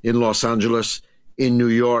weeks in Los Angeles, in New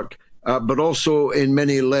York, but also in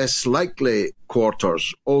many less likely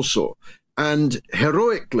quarters also. And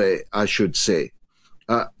heroically, I should say,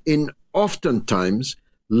 in oftentimes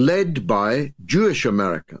led by Jewish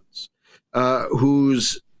Americans,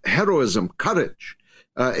 whose heroism, courage,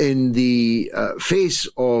 in the face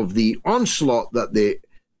of the onslaught that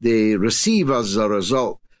they receive as a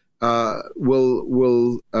result,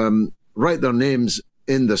 will write their names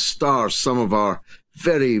in the stars. Some of our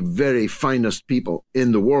very, very finest people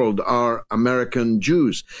in the world are American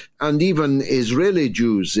Jews, and even Israeli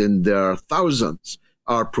Jews in their thousands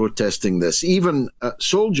are protesting this, even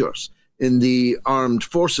soldiers in the armed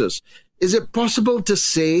forces. Is it possible to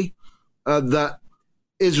say that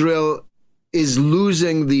Israel is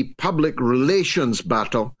losing the public relations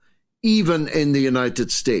battle, even in the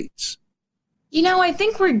United States? You know, I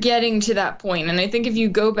think we're getting to that point. And I think if you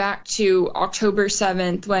go back to October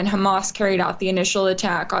 7th, when Hamas carried out the initial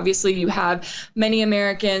attack, obviously you have many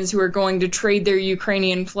Americans who are going to trade their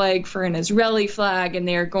Ukrainian flag for an Israeli flag, and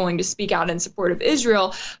they are going to speak out in support of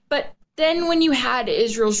Israel. But then when you had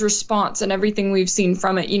Israel's response and everything we've seen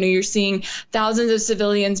from it, you know, you're seeing thousands of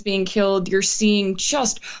civilians being killed. You're seeing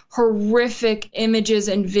just horrific images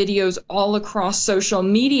and videos all across social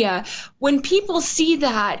media. When people see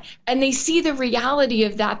that and they see the reality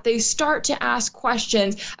of that, they start to ask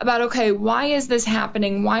questions about, okay, why is this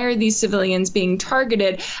happening? Why are these civilians being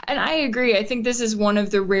targeted? And I agree. I think this is one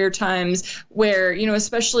of the rare times where, you know,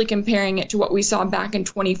 especially comparing it to what we saw back in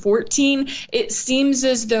 2014, it seems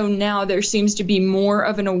as though now there seems to be more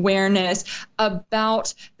of an awareness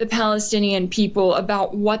about the Palestinian people,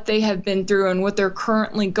 about what they have been through and what they're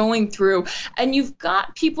currently going through. And you've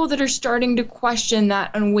got people that are starting to question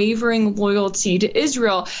that unwavering loyalty to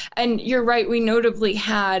Israel. And you're right, we notably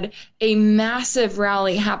had a massive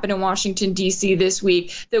rally happen in Washington, D.C. this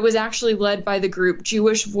week that was actually led by the group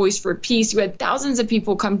Jewish Voice for Peace. You had thousands of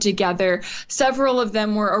people come together. Several of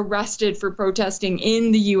them were arrested for protesting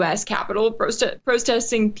in the U.S. Capitol,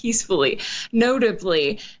 protesting peacefully,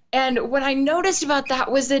 notably. And what I noticed about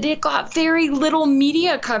that was that it got very little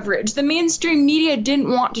media coverage. The mainstream media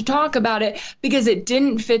didn't want to talk about it because it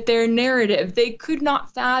didn't fit their narrative. They could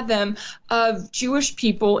not fathom of Jewish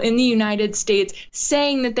people in the United States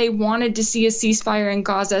saying that they wanted to see a ceasefire in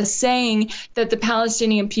Gaza, saying that the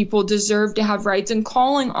Palestinian people deserve to have rights, and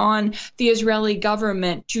calling on the Israeli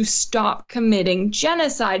government to stop committing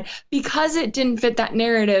genocide. Because it didn't fit that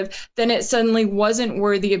narrative, then it suddenly wasn't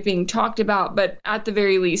worthy of being talked about. But at the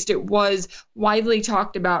very least, it was widely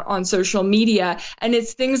talked about on social media. And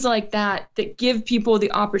it's things like that that give people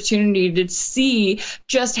the opportunity to see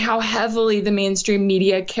just how heavily the mainstream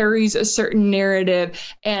media carries a certain narrative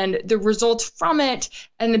and the results from it,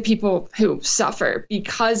 and the people who suffer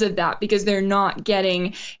because of that, because they're not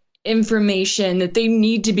getting information that they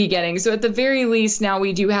need to be getting. So at the very least, now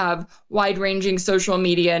we do have wide-ranging social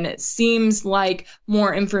media, and it seems like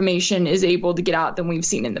more information is able to get out than we've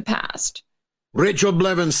seen in the past. Rachel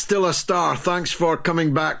Blevins, still a star. Thanks for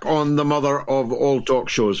coming back on the mother of all talk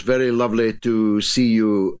shows. Very lovely to see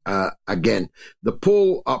you again. The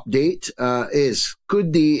poll update is,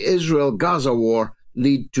 could the Israel-Gaza war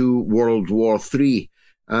lead to World War III?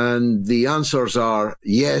 And the answers are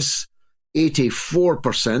yes,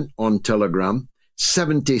 84% on Telegram,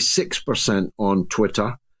 76% on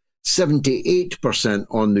Twitter, 78%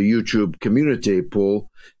 on the YouTube community poll,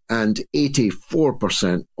 and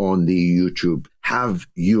 84% on the YouTube. Have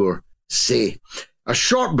your say. A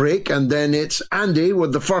short break, and then it's Andy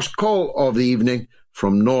with the first call of the evening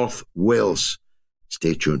from North Wales.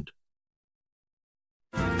 Stay tuned.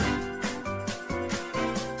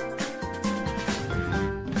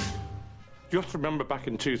 You have to remember back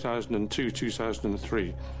in 2002,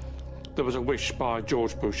 2003, there was a wish by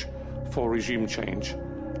George Bush for regime change.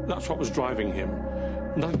 That's what was driving him.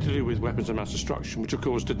 Nothing to do with weapons of mass destruction, which of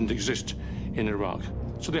course didn't exist in Iraq.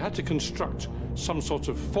 So they had to construct some sort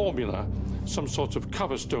of formula, some sort of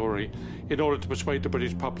cover story in order to persuade the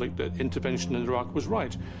British public that intervention in Iraq was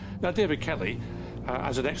right. Now, David Kelly,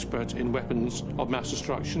 as an expert in weapons of mass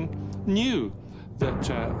destruction, knew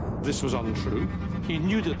that this was untrue. He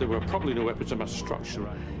knew that there were probably no weapons of mass destruction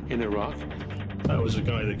in Iraq. That was a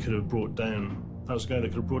guy that could have brought down. That was a guy that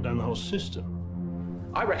could have brought down the whole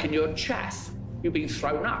system. I reckon you're chaff. You've been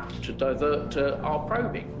thrown up to divert our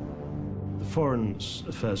probing. The Foreign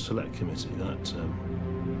Affairs Select Committee, that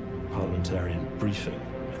parliamentarian briefing,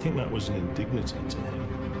 I think that was an indignity to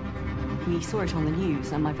him. We saw it on the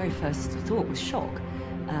news, and my very first thought was shock.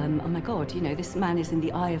 Oh my God, you know, this man is in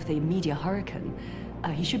the eye of the media hurricane.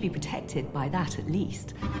 He should be protected by that at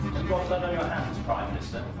least. You've got blood on your hands, Prime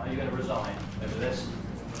Minister. Are you going to resign over this?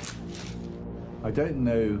 I don't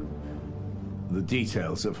know the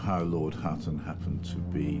details of how Lord Hutton happened to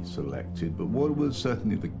be selected, but what was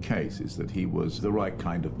certainly the case is that he was the right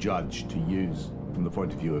kind of judge to use from the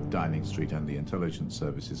point of view of Downing Street and the intelligence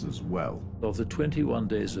services as well. Of the 21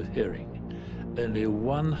 days of hearing, only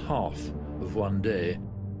one half of one day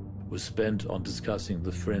was spent on discussing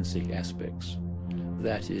the forensic aspects.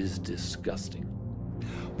 That is disgusting.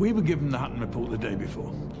 We were given the Hutton report the day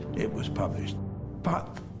before. It was published.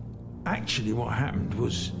 But actually what happened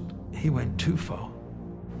was he went too far.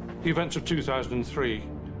 The events of 2003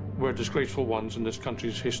 were disgraceful ones in this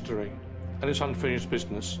country's history, and it's unfinished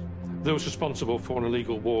business. Those responsible for an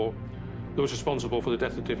illegal war, those responsible for the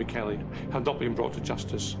death of David Kelly, have not been brought to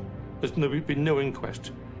justice. There's been no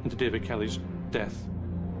inquest into David Kelly's death.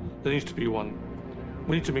 There needs to be one.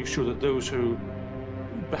 We need to make sure that those who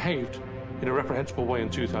behaved in a reprehensible way in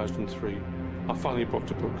 2003 are finally brought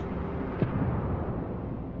to book.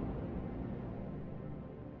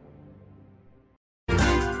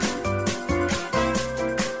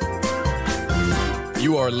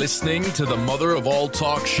 You are listening to the Mother of All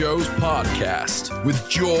Talk Shows podcast with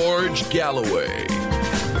George Galloway.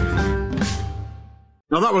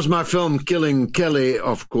 Now, that was my film, Killing Kelly,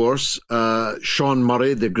 of course. Sean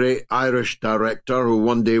Murray, the great Irish director, who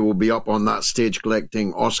one day will be up on that stage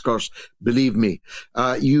collecting Oscars. Believe me.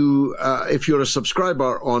 If you're a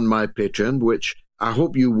subscriber on my Patreon, which I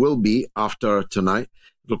hope you will be after tonight,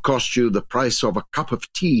 it'll cost you the price of a cup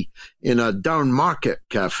of tea in a down market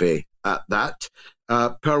cafe at that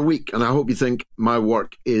per week. And I hope you think my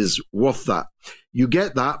work is worth that. You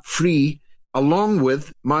get that free along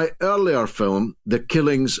with my earlier film, The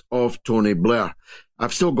Killings of Tony Blair.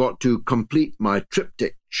 I've still got to complete my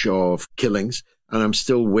triptych of killings, and I'm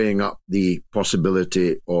still weighing up the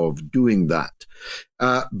possibility of doing that.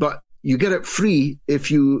 But you get it free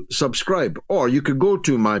if you subscribe, or you could go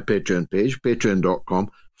to my Patreon page,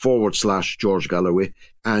 patreon.com/George Galloway,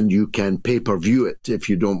 and you can pay-per-view it if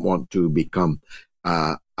you don't want to become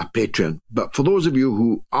a patron. But for those of you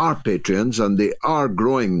who are patrons, and they are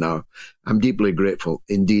growing now, I'm deeply grateful.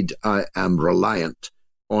 Indeed, I am reliant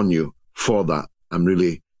on you for that. I'm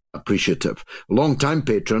really appreciative. A long-time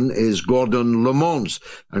patron is Gordon Lemons,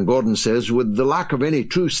 and Gordon says, with the lack of any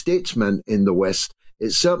true statesmen in the West,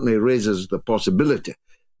 it certainly raises the possibility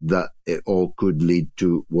that it all could lead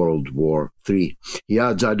to World War III. He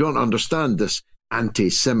adds, I don't understand this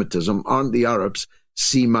anti-Semitism. Aren't the Arabs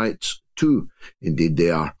Semites too? Indeed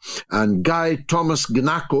they are. And Guy Thomas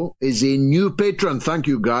Gnacco is a new patron. Thank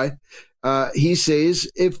you, Guy. He says,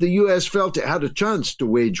 if the US felt it had a chance to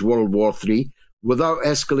wage World War III without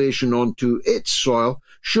escalation onto its soil,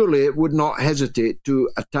 surely it would not hesitate to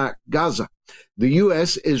attack Gaza. The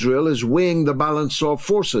US, Israel, is weighing the balance of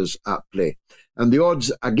forces at play, and the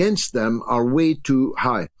odds against them are way too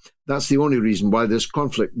high. That's the only reason why this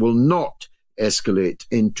conflict will not escalate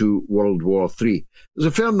into World War III. There's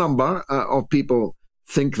a fair number of people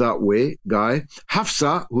think that way, Guy.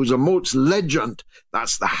 Hafsa, who's a Moats legend,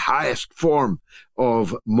 that's the highest form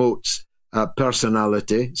of Moats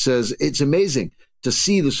personality, says it's amazing to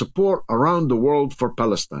see the support around the world for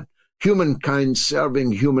Palestine. Humankind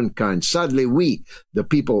serving humankind. Sadly, we, the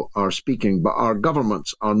people, are speaking, but our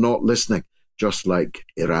governments are not listening, just like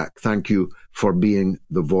Iraq. Thank you for being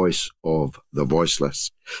the voice of the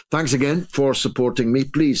voiceless. Thanks again for supporting me.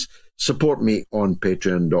 Please support me on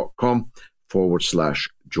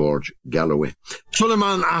patreon.com/George Galloway.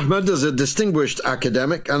 Suleiman Ahmed is a distinguished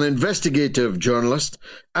academic, an investigative journalist,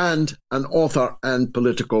 and an author and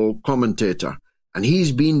political commentator. And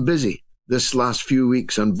he's been busy this last few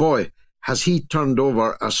weeks, and boy, has he turned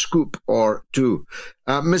over a scoop or two?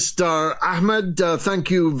 Mr. Ahmed, thank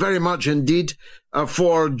you very much indeed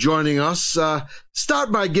for joining us.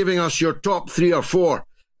 Start by giving us your top 3 or 4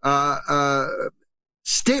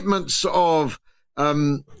 statements of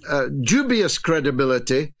dubious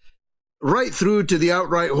credibility right through to the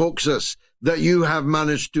outright hoaxes that you have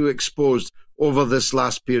managed to expose over this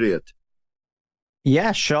last period.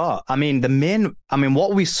 Yeah, sure. I mean,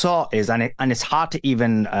 what we saw is, and it's hard to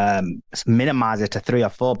even minimize it to 3 or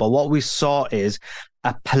 4, but what we saw is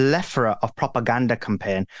a plethora of propaganda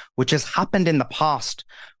campaign, which has happened in the past,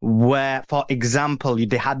 where, for example,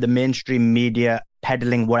 they had the mainstream media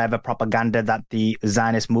peddling whatever propaganda that the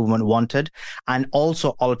Zionist movement wanted, and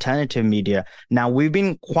also alternative media. Now, we've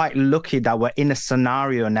been quite lucky that we're in a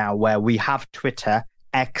scenario now where we have Twitter,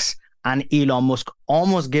 X, and Elon Musk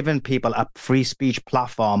almost giving people a free speech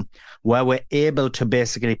platform where we're able to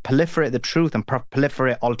basically proliferate the truth and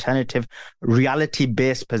proliferate alternative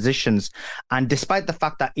reality-based positions. And despite the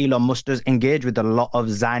fact that Elon Musk does engage with a lot of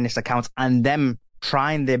Zionist accounts and them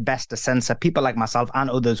trying their best to censor people like myself and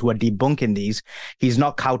others who are debunking these, he's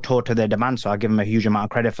not kowtowed to their demands, so I give him a huge amount of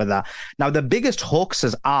credit for that. Now, the biggest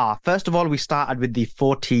hoaxes are, first of all, we started with the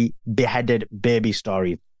 40 beheaded baby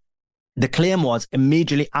story. The claim was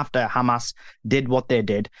immediately after Hamas did what they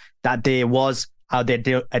did, that they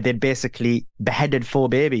basically beheaded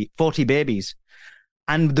 40 babies.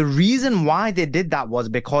 And the reason why they did that was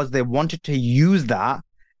because they wanted to use that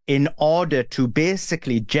in order to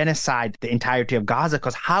basically genocide the entirety of Gaza.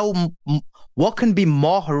 Because what can be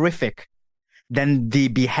more horrific than the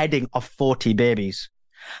beheading of 40 babies?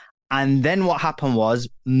 And then what happened was,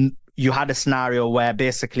 you had a scenario where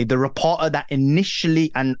basically the reporter that initially,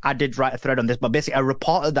 and I did write a thread on this, but basically a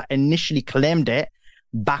reporter that initially claimed it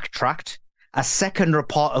backtracked. A second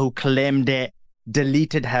reporter who claimed it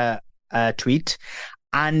deleted her tweet.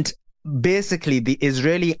 And basically the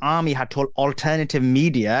Israeli army had told alternative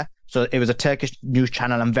media, so it was a Turkish news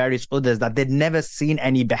channel and various others, that they'd never seen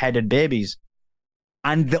any beheaded babies.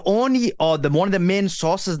 And one of the main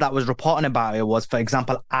sources that was reporting about it was, for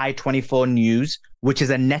example, I-24 News, which is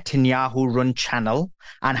a Netanyahu-run channel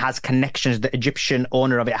and has connections. The Egyptian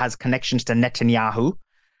owner of it has connections to Netanyahu.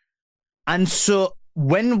 And so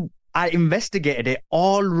when I investigated it,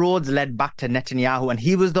 all roads led back to Netanyahu, and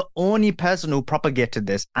he was the only person who propagated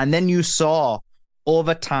this. And then you saw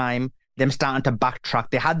over time them starting to backtrack.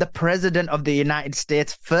 They had the president of the United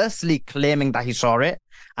States firstly claiming that he saw it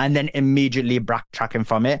and then immediately backtracking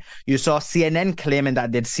from it. You saw CNN claiming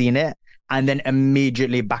that they'd seen it and then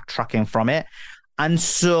immediately backtracking from it. And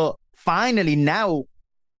so finally now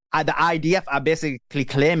the IDF are basically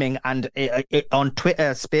claiming, and on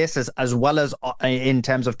Twitter Spaces as well as in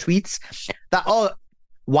terms of tweets, that,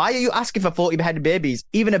 why are you asking for 40 beheaded babies?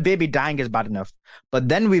 Even a baby dying is bad enough. But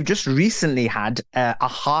then we've just recently had a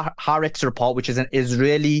Haaretz report, which is an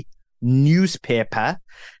Israeli newspaper,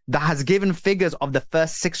 that has given figures of the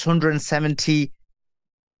first 670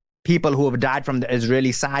 people who have died from the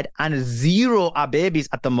Israeli side, and 0 are babies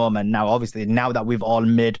at the moment. Now, obviously, now that we've all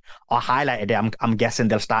made or highlighted it, I'm guessing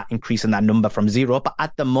they'll start increasing that number from 0, but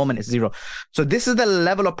at the moment it's 0. So this is the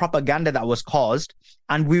level of propaganda that was caused,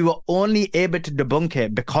 and we were only able to debunk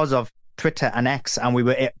it because of Twitter and X, and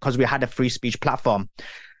because we had a free speech platform.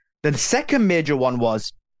 The second major one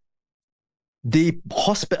was the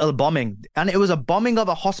hospital bombing, and it was a bombing of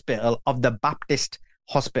a hospital, of the Baptist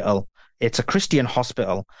hospital. It's a Christian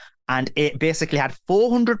hospital, and it basically had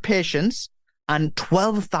 400 patients and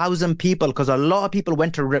 12,000 people, because a lot of people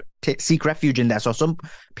went to seek refuge in there. So some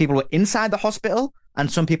people were inside the hospital and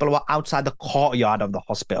some people were outside the courtyard of the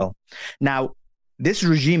hospital. Now, this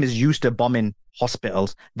regime is used to bombing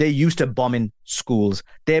hospitals. They're used to bombing schools.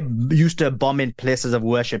 They're used to bombing places of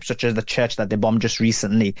worship, such as the church that they bombed just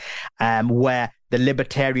recently, where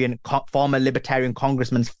the former libertarian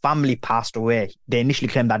congressman's family passed away. They initially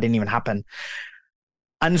claimed that didn't even happen.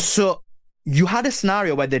 And so you had a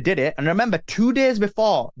scenario where they did it. And remember, 2 days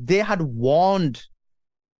before, they had warned,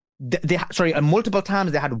 multiple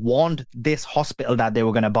times they had warned this hospital that they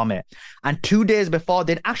were going to bomb it. And 2 days before,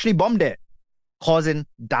 they'd actually bombed it, causing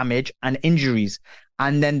damage and injuries.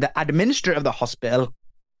 And then the administrator of the hospital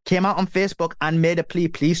came out on Facebook and made a plea,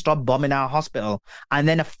 please stop bombing our hospital. And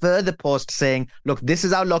then a further post saying, look, this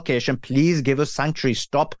is our location. Please give us sanctuary.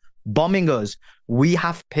 Stop bombing us. We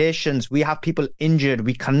have patients. We have people injured.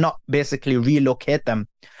 We cannot basically relocate them.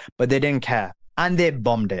 But they didn't care. And they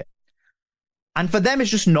bombed it. And for them,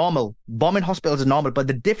 it's just normal. Bombing hospitals is normal. But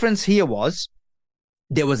the difference here was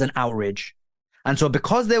there was an outrage. And so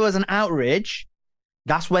because there was an outrage,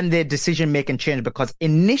 that's when their decision-making changed, because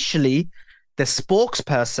initially the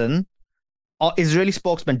spokesperson Israeli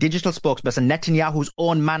spokesman, digital spokesperson, Netanyahu's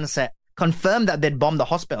own man said, confirmed that they'd bombed the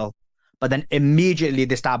hospital, but then immediately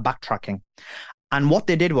they start backtracking. And what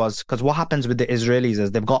they did was, because what happens with the Israelis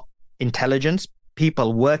is they've got intelligence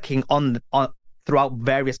people working on throughout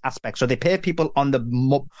various aspects. So they pay people on the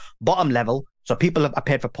bottom level. So people are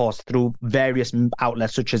paid for posts through various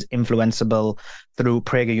outlets such as Influenceable, through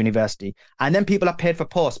Prager University. And then people are paid for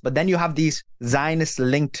posts. But then you have these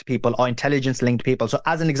Zionist-linked people or intelligence-linked people. So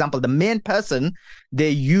as an example, the main person they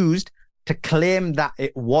used to claim that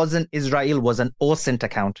it wasn't Israel was an OSINT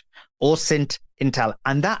account, OSINT Intel.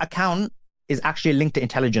 And that account is actually linked to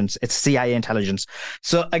intelligence. It's CIA intelligence.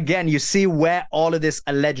 So again, you see where all of this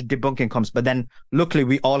alleged debunking comes. But then luckily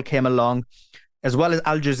we all came along, as well as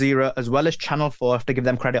Al Jazeera, as well as Channel 4, I have to give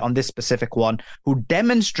them credit on this specific one, who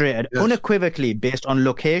demonstrated unequivocally based on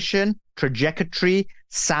location, trajectory,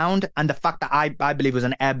 sound, and the fact that I believe was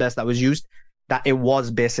an airburst that was used, that it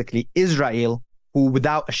was basically Israel who,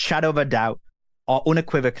 without a shadow of a doubt, or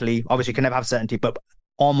unequivocally, obviously you can never have certainty, but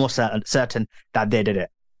almost certain that they did it.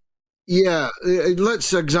 Yeah,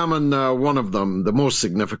 let's examine one of them, the most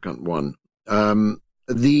significant one.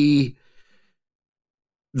 The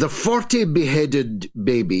 40 beheaded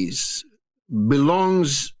babies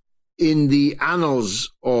belongs in the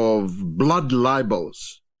annals of blood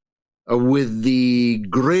libels with the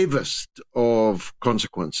gravest of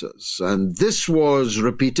consequences. And this was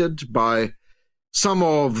repeated by some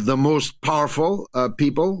of the most powerful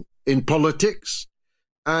people in politics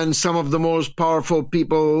and some of the most powerful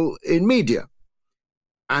people in media.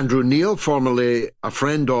 Andrew Neil, formerly a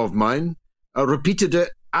friend of mine, repeated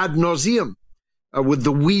it ad nauseum. With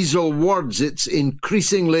the weasel words, it's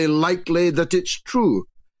increasingly likely that it's true.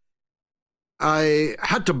 I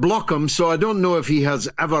had to block him, so I don't know if he has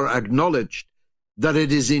ever acknowledged that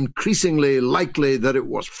it is increasingly likely that it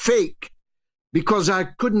was fake, because I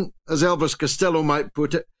couldn't, as Elvis Costello might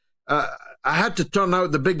put it, I had to turn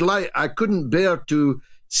out the big light. I couldn't bear to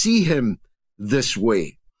see him this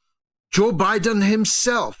way. Joe Biden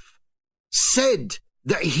himself said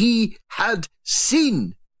that he had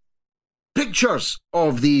seen pictures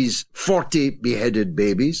of these 40 beheaded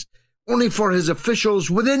babies, only for his officials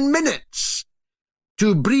within minutes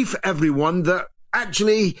to brief everyone that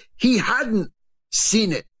actually he hadn't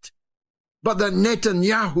seen it, but that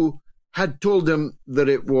Netanyahu had told him that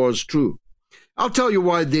it was true. I'll tell you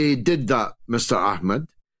why they did that, Mr. Ahmed.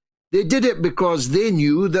 They did it because they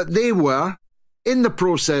knew that they were in the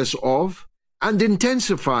process of and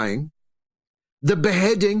intensifying the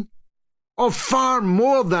beheading of far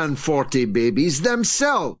more than 40 babies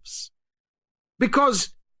themselves.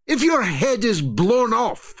 Because if your head is blown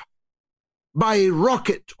off by a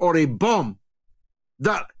rocket or a bomb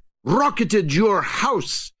that rocketed your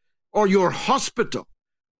house or your hospital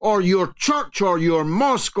or your church or your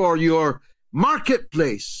mosque or your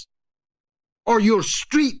marketplace or your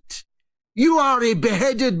street, you are a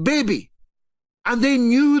beheaded baby. And they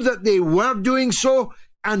knew that they were doing so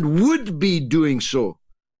and would be doing so.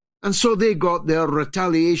 And so they got their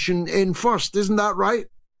retaliation in first. Isn't that right?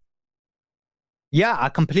 Yeah, I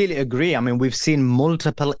completely agree. I mean, we've seen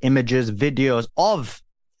multiple images, videos of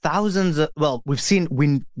thousands of, well, we've seen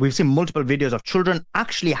multiple videos of children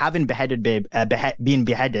actually having being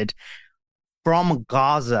beheaded from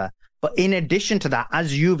Gaza. But in addition to that,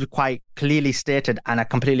 as you've quite clearly stated, and I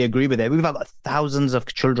completely agree with it, we've got thousands of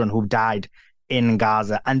children who've died in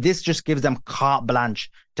Gaza. And this just gives them carte blanche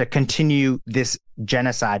to continue this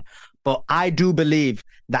genocide. But I do believe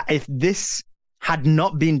that if this had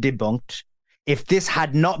not been debunked, if this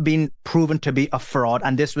had not been proven to be a fraud,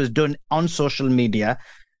 and this was done on social media,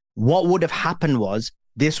 what would have happened was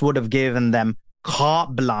this would have given them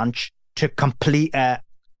carte blanche to complete a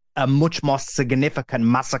much more significant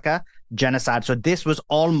massacre, genocide. So this was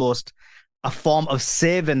almost a form of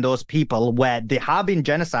saving those people where they have been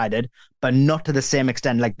genocided, but not to the same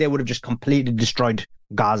extent. Like they would have just completely destroyed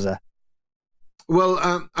Gaza.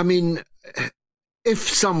 Well, I mean, if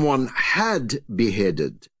someone had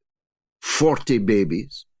beheaded 40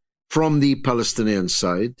 babies from the Palestinian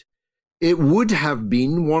side, it would have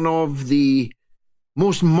been one of the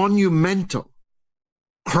most monumental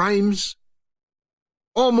crimes,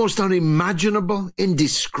 almost unimaginable,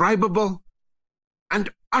 indescribable, and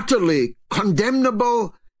utterly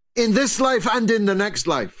condemnable in this life and in the next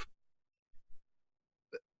life.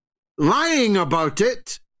 Lying about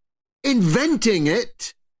it, inventing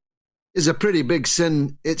it, is a pretty big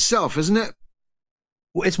sin itself, isn't it?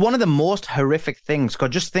 It's one of the most horrific things, because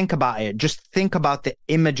just think about it. Just think about the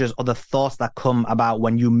images or the thoughts that come about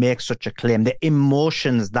when you make such a claim, the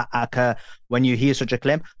emotions that occur when you hear such a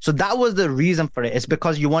claim. So that was the reason for it. It's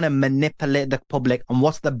because you want to manipulate the public. And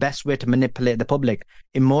what's the best way to manipulate the public?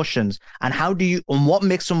 Emotions. And what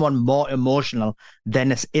makes someone more emotional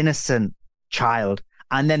than an innocent child?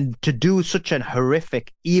 And then to do such an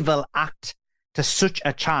horrific, evil act to such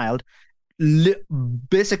a child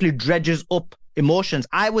basically dredges up emotions.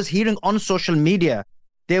 I was hearing on social media,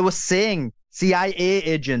 they were saying CIA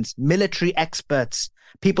agents, military experts,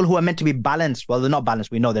 people who are meant to be balanced. Well, they're not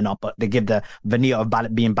balanced. We know they're not, but they give the veneer of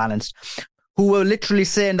being balanced, who were literally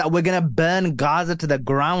saying that we're going to burn Gaza to the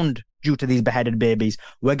ground due to these beheaded babies.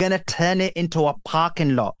 We're going to turn it into a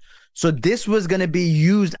parking lot. So this was going to be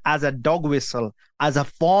used as a dog whistle, as a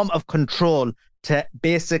form of control to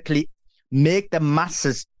basically make the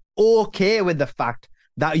masses okay with the fact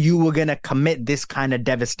that you were going to commit this kind of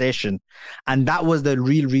devastation. And that was the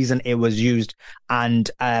real reason it was used.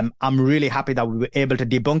 And I'm really happy that we were able to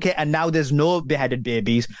debunk it. And now there's no beheaded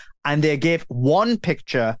babies. And they gave one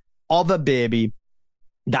picture of a baby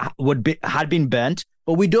that had been burnt,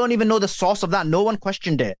 but we don't even know the source of that. No one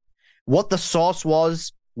questioned it. What the source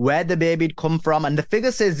was, where the baby had come from. And the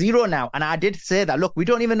figure says 0 now. And I did say that, look, we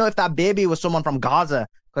don't even know if that baby was someone from Gaza,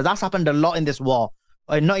 because that's happened a lot in this war.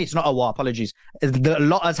 No, it's not a war, apologies. A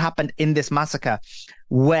lot has happened in this massacre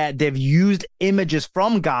where they've used images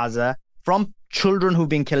from Gaza, from children who've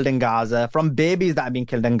been killed in Gaza, from babies that have been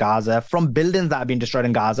killed in Gaza, from buildings that have been destroyed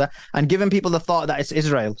in Gaza, and giving people the thought that it's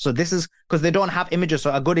Israel. So this is because they don't have images.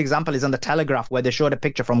 So a good example is on the Telegraph, where they showed a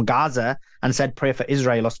picture from Gaza and said, pray for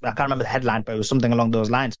Israel. I can't remember the headline, but it was something along those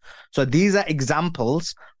lines. So these are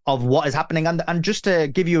examples of what is happening. And just to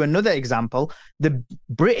give you another example, the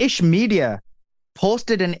British media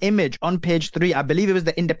posted an image on page 3. I believe it was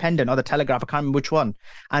the Independent or the Telegraph. I can't remember which one.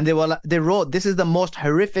 And they wrote, this is the most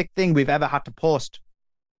horrific thing we've ever had to post.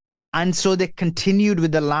 And so they continued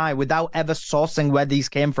with the lie without ever sourcing where these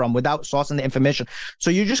came from, without sourcing the information.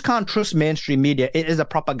 So you just can't trust mainstream media. It is a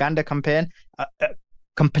propaganda campaign,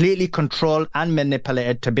 completely controlled and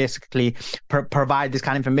manipulated to basically provide this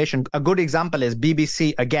kind of information. A good example is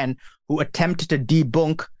BBC, again, who attempted to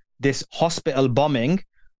debunk this hospital bombing.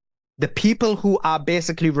 The people who are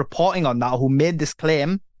basically reporting on that, who made this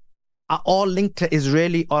claim, are all linked to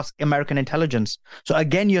Israeli or American intelligence. So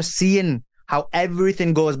again, you're seeing how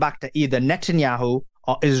everything goes back to either Netanyahu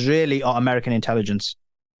or Israeli or American intelligence.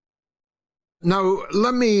 Now,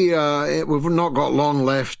 let me, we've not got long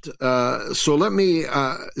left, so let me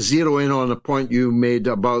zero in on a point you made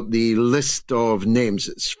about the list of names.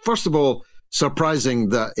 It's, first of all, surprising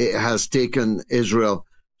that it has taken Israel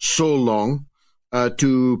so long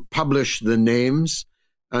to publish the names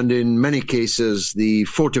and in many cases the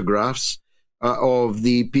photographs of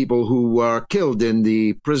the people who were killed in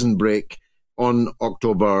the prison break on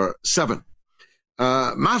October 7.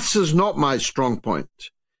 Maths is not my strong point,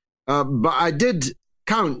 but I did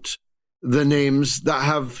count the names that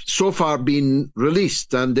have so far been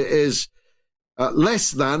released, and it is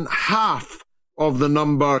less than half of the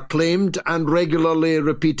number claimed and regularly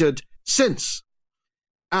repeated since.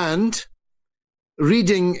 And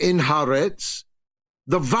reading in Haaretz,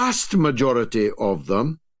 the vast majority of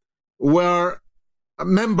them were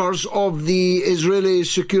members of the Israeli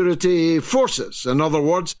security forces, in other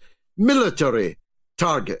words, military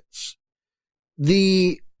targets.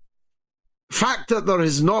 The fact that there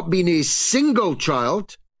has not been a single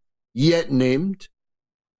child yet named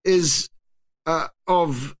is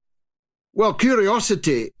of, well,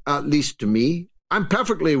 curiosity, at least to me. I'm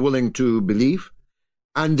perfectly willing to believe,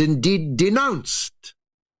 and indeed denounced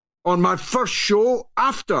on my first show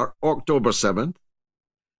after October 7th,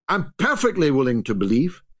 I'm perfectly willing to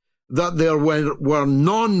believe that there were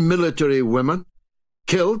non-military women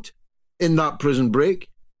killed in that prison break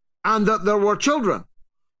and that there were children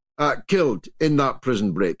killed in that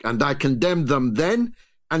prison break. And I condemned them then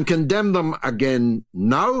and condemn them again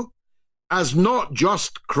now as not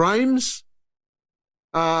just crimes,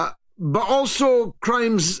 but also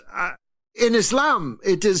crimes in Islam.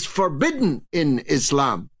 It is forbidden in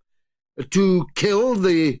Islam to kill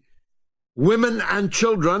the women and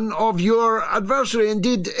children of your adversary.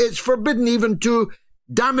 Indeed, it's forbidden even to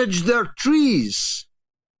damage their trees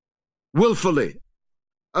willfully.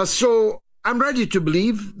 So I'm ready to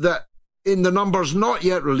believe that in the numbers not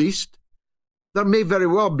yet released, there may very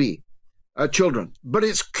well be children. But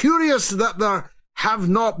it's curious that there have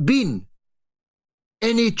not been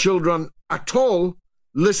any children at all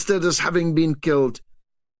listed as having been killed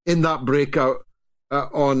in that breakout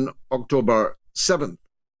on October 7th.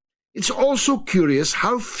 It's also curious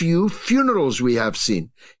how few funerals we have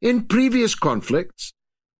seen. In previous conflicts,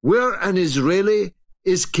 where an Israeli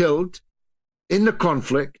is killed in the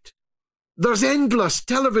conflict, there's endless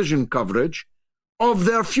television coverage of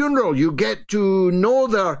their funeral. You get to know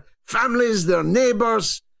their families, their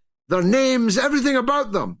neighbors, their names, everything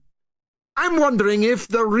about them. I'm wondering if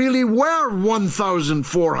there really were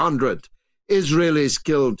 1,400 Israelis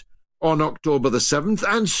killed on October the 7th.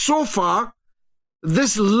 And so far,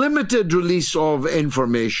 this limited release of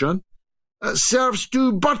information serves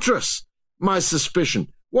to buttress my suspicion.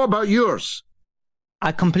 What about yours?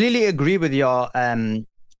 I completely agree with your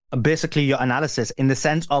basically your analysis in the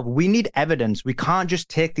sense of we need evidence. We can't just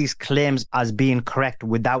take these claims as being correct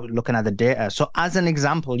without looking at the data. So as an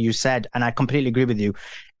example, you said, and I completely agree with you,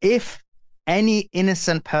 if any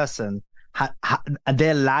innocent person,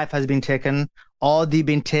 their life has been taken or they've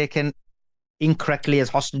been taken incorrectly as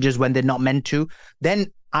hostages when they're not meant to,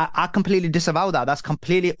 then I completely disavow that. That's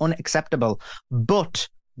completely unacceptable. But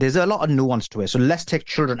there's a lot of nuance to it. So let's take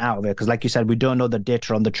children out of it, because like you said, we don't know the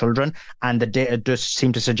data on the children, and the data does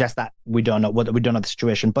seem to suggest that we don't know the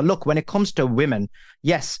situation. But look, when it comes to women,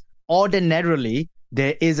 yes, ordinarily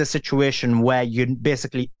there is a situation where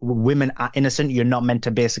women are innocent. You're not meant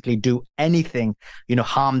to basically do anything,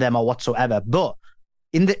 harm them or whatsoever. But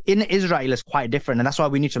in Israel, it's quite different, and that's why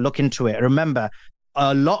we need to look into it. Remember,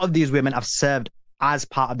 a lot of these women have served as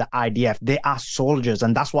part of the IDF. They are soldiers,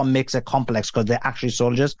 and that's what makes it complex, because they're actually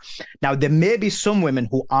soldiers. Now, there may be some women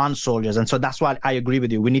who aren't soldiers, and so that's why I agree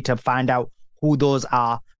with you. We need to find out who those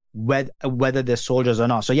are, whether they're soldiers or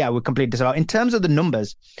not. So yeah, we completely disavow. In terms of the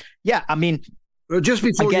numbers, yeah, I mean, just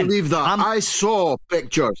before you leave that, I saw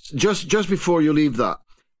pictures. Just before you leave that,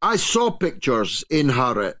 I saw pictures in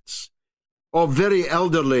Haaretz of very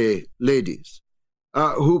elderly ladies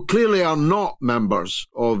who clearly are not members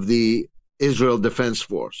of the Israel Defense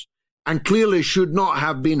Force and clearly should not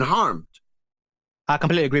have been harmed. I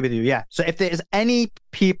completely agree with you. Yeah. So if there is any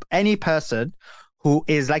person who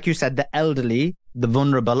is, like you said, the elderly, the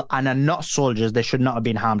vulnerable, and are not soldiers, they should not have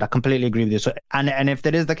been harmed. I completely agree with you. So, and if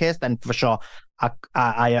that is the case, then for sure,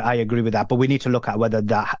 I agree with that. But we need to look at whether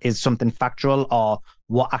that is something factual or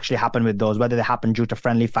what actually happened with those, whether they happened due to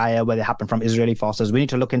friendly fire, whether they happened from Israeli forces. We need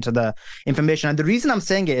to look into the information. And the reason I'm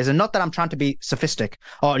saying it is not that I'm trying to be sophistic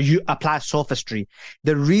or you apply sophistry.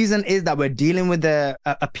 The reason is that we're dealing with a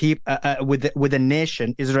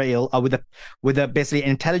nation, Israel, or with a basically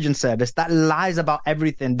intelligence service that lies about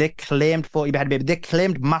everything. They claimed 40 beheaded babies. They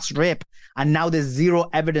claimed mass rape, and now there's zero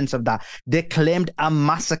evidence of that. They claimed a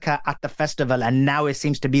massacre at the festival, and now it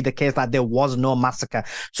seems to be the case that there was no massacre.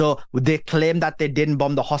 So they claimed that they didn't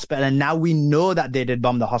bomb the hospital, and now we know that they did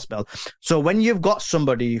bomb the hospital. So when you've got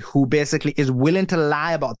somebody who basically is willing to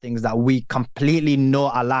lie about things that we completely know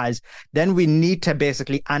are lies, then we need to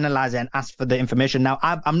basically analyze it and ask for the information. Now,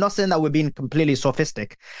 I'm not saying that we're being completely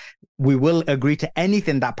sophistic. We will agree to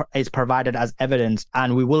anything that is provided as evidence,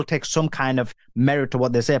 and we will take some kind of merit to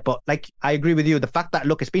what they say. But like, I agree with you. The fact that,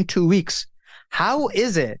 look, it's been 2 weeks. How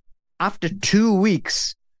is it after 2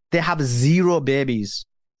 weeks, they have zero babies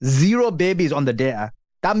on the data?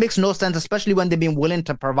 That makes no sense, especially when they've been willing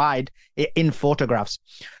to provide it in photographs.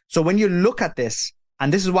 So when you look at this,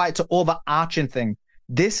 and this is why it's an overarching thing,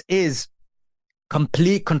 this is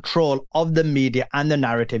complete control of the media and the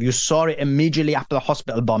narrative. You saw it immediately after the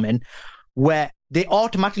hospital bombing, where they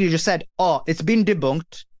automatically just said, oh, it's been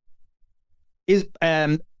debunked.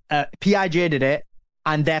 PIJ did it,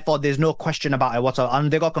 and therefore there's no question about it whatsoever.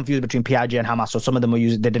 And they got confused between PIJ and Hamas, so some of them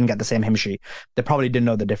they didn't get the same hymn sheet. They probably didn't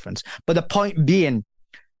know the difference. But the point being,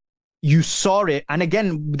 you saw it, and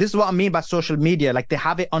again, this is what I mean by social media. Like, they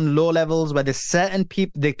have it on low levels where there's certain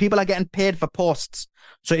people are getting paid for posts.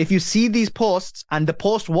 So if you see these posts, and the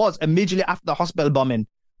post was immediately after the hospital bombing,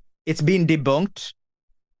 it's been debunked,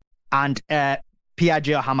 and PIJ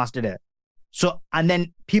or Hamas did it. So, and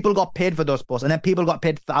then people got paid for those posts, and then people got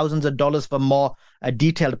paid thousands of dollars for more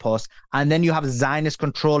detailed posts. And then you have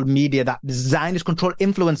Zionist-controlled media, Zionist-controlled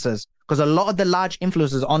influencers, because a lot of the large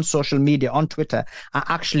influencers on social media, on Twitter, are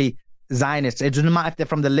actually Zionists. It doesn't matter if they're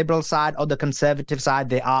from the liberal side or the conservative side,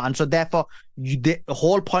 they are. And so therefore, the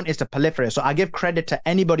whole point is to proliferate. So I give credit to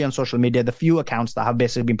anybody on social media, the few accounts that have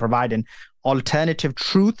basically been providing alternative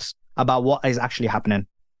truths about what is actually happening.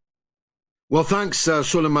 Well, thanks,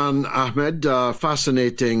 Suleiman Ahmed.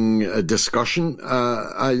 Fascinating discussion.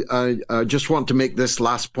 I just want to make this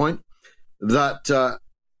last point, that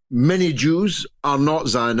many Jews are not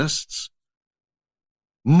Zionists.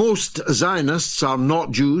 Most Zionists are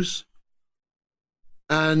not Jews.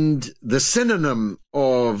 And the synonym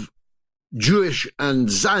of Jewish and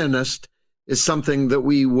Zionist is something that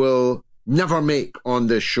we will never make on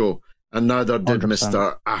this show, and neither did 100%.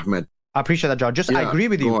 Mr. Ahmed. I appreciate that, George. I agree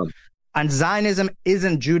with you. On. And Zionism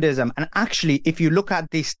isn't Judaism. And actually, if you look at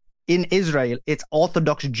this in Israel, it's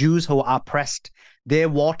Orthodox Jews who are oppressed. Their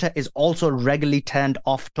water is also regularly turned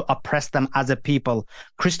off to oppress them as a people.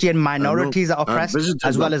 Christian minorities are oppressed,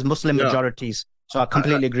 as well as Muslim majorities. So I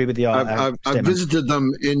completely agree with your I've statement. visited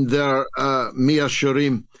them in their Mia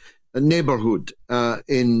Sharim neighborhood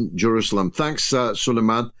in Jerusalem. Thanks,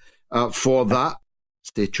 Suleiman, for that.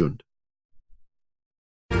 Stay tuned.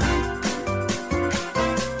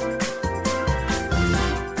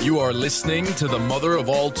 You are listening to the Mother of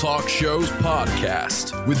All Talk Shows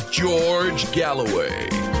podcast with George Galloway.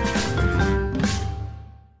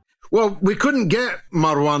 Well, we couldn't get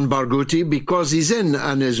Marwan Barghouti because he's in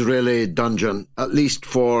an Israeli dungeon, at least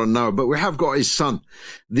for now. But we have got his son,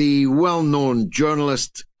 the well-known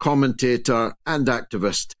journalist, commentator and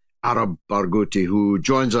activist, Arab Barghouti, who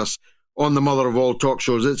joins us on the Mother of All Talk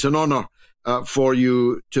Shows. It's an honor for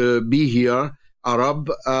you to be here, Arab.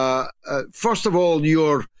 First of all,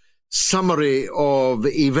 your summary of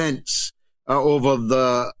events over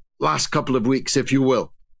the last couple of weeks, if you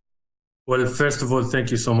will. Well, first of all, thank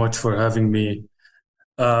you so much for having me.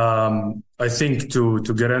 I think to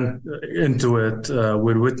get into it,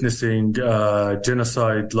 we're witnessing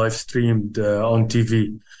genocide live streamed on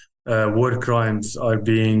TV. War crimes are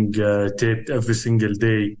being taped every single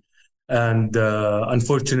day. And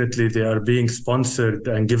unfortunately, they are being sponsored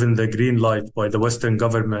and given the green light by the Western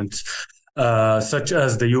governments, such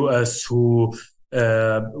as the US, who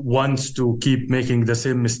wants to keep making the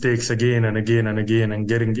same mistakes again and again and again and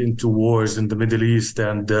getting into wars in the Middle East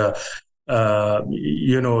and, doing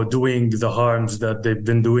the harms that they've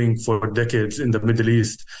been doing for decades in the Middle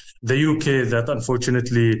East. The UK that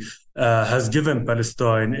unfortunately has given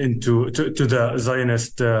Palestine to the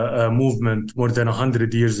Zionist movement more than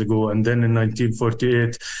 100 years ago. And then in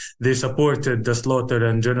 1948, they supported the slaughter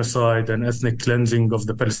and genocide and ethnic cleansing of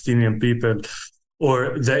the Palestinian people.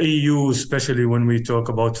 Or the EU, especially when we talk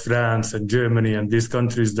about France and Germany and these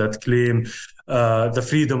countries that claim the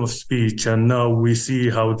freedom of speech. And now we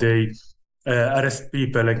see how they arrest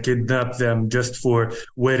people and kidnap them just for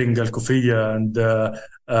wearing al-kufiyya and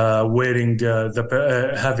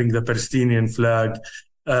having the Palestinian flag.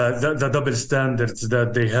 The double standards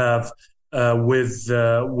that they have with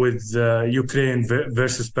Ukraine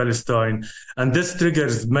versus Palestine. And this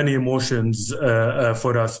triggers many emotions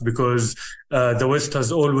for us because the West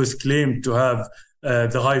has always claimed to have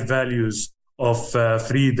the high values of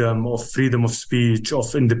freedom of speech,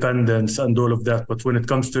 of independence and all of that. But when it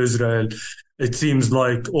comes to Israel, it seems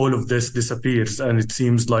like all of this disappears and it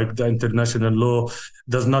seems like the international law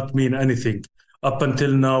does not mean anything. Up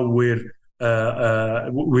until now, we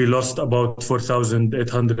lost about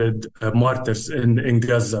 4,800 martyrs in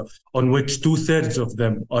Gaza, on which 2/3 of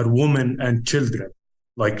them are women and children,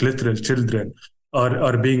 like literal children,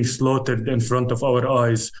 are being slaughtered in front of our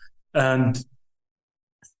eyes. And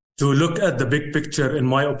to look at the big picture, in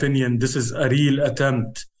my opinion, this is a real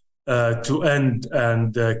attempt to end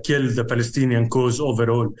and kill the Palestinian cause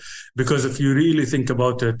overall. Because if you really think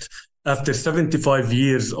about it, after 75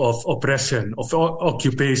 years of oppression, of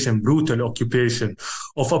occupation, brutal occupation,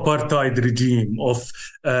 of apartheid regime, of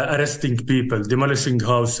arresting people, demolishing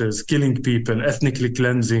houses, killing people, ethnically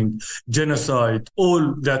cleansing, genocide,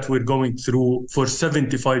 all that we're going through for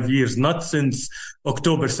 75 years, not since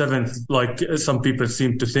October 7th, like some people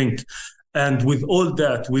seem to think. And with all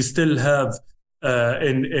that, we still have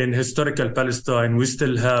in historical Palestine, we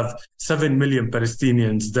still have 7 million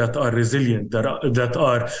Palestinians that are resilient, that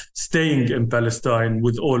are staying in Palestine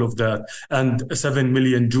with all of that, and 7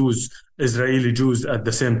 million Jews, Israeli Jews at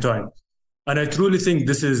the same time. And I truly think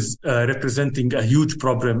this is representing a huge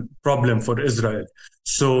problem for Israel.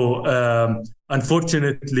 So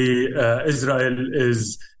unfortunately, Israel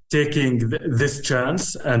is taking this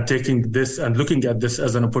chance and taking this and looking at this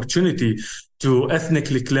as an opportunity to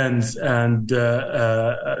ethnically cleanse and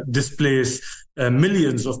displace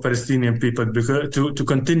millions of Palestinian people to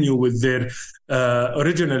continue with their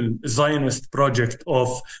original Zionist project of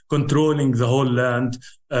controlling the whole land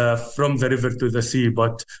from the river to the sea.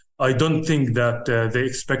 But I don't think that they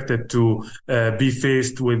expected to be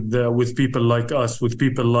faced with people like us, with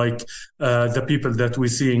people like the people that we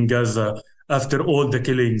see in Gaza. After all the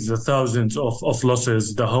killings, the thousands of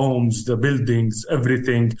losses, the homes, the buildings,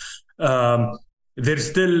 everything, they're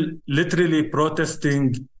still literally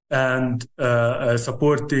protesting and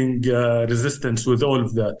supporting resistance with all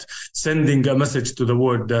of that, sending a message to the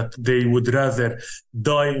world that they would rather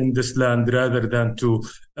die in this land rather than to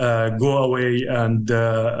go away and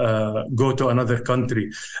go to another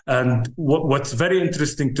country. And what's very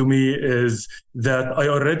interesting to me is that I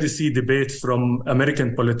already see debates from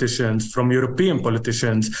American politicians, from European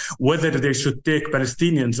politicians, whether they should take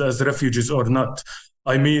Palestinians as refugees or not.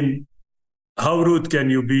 I mean, how rude can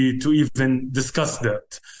you be to even discuss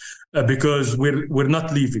that? Because we're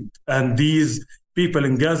not leaving. And these people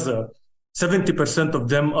in Gaza, 70% of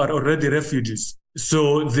them are already refugees.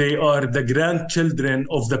 So they are the grandchildren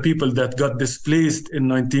of the people that got displaced in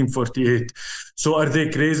 1948. So are they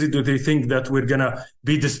crazy? Do they think that we're going to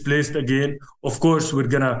be displaced again? Of course, we're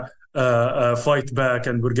going to fight back,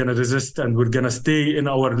 and we're going to resist, and we're going to stay in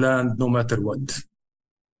our land no matter what.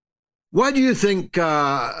 Why do you think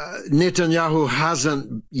Netanyahu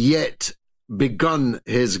hasn't yet begun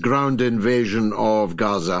his ground invasion of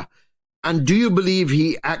Gaza? And do you believe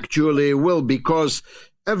he actually will? Because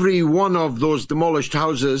every one of those demolished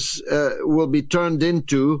houses will be turned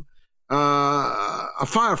into a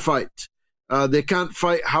firefight. They can't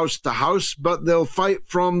fight house to house, but they'll fight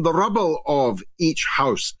from the rubble of each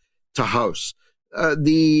house to house.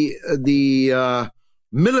 The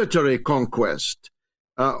military conquest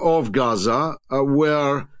of Gaza,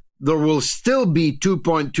 where there will still be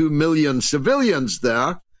 2.2 million civilians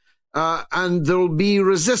there, and there will be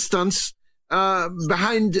resistance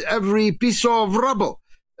behind every piece of rubble.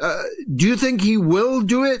 Do you think he will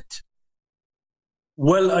do it?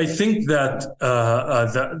 Well, I think that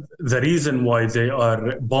the reason why they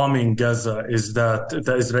are bombing Gaza is that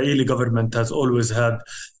the Israeli government has always had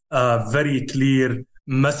a very clear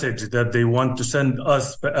message that they want to send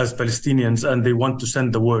us as Palestinians, and they want to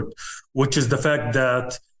send the word, which is the fact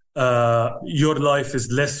that your life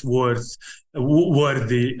is less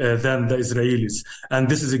worthy than the Israelis. And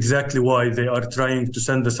this is exactly why they are trying to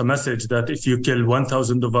send us a message that if you kill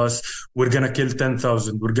 1,000 of us, we're going to kill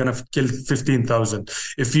 10,000. We're going to kill 15,000.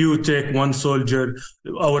 If you take one soldier,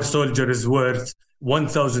 our soldier is worth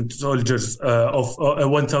 1,000 soldiers of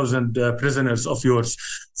 1,000 prisoners of yours.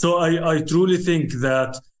 So I truly think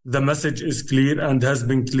that the message is clear and has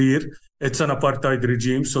been clear. It's an apartheid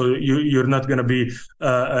regime, so you're not going to be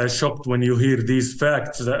shocked when you hear these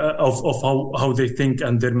facts of how they think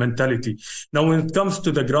and their mentality. Now, when it comes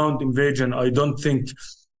to the ground invasion, I don't think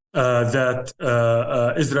that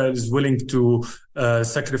Israel is willing to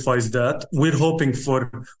sacrifice that. We're hoping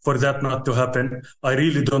for that not to happen. I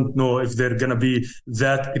really don't know if they're going to be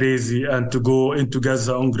that crazy and to go into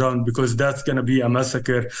Gaza on ground, because that's going to be a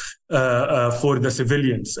massacre for the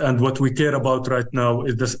civilians. And what we care about right now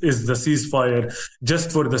is the ceasefire,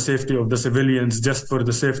 just for the safety of the civilians, just for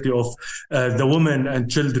the safety of the women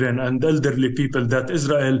and children and elderly people that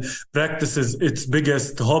Israel practices its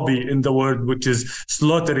biggest hobby in the world, which is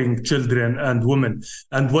slaughtering children and women.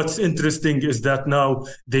 And what's interesting is that now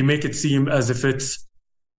they make it seem as if it's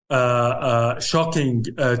shocking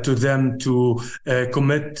to them to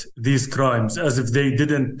commit these crimes, as if they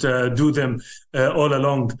didn't do them all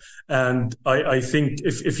along. And I think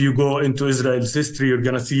if you go into Israel's history, you're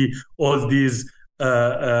going to see all these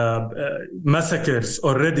massacres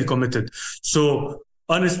already committed. So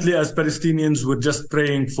honestly, as Palestinians, we're just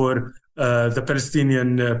praying for the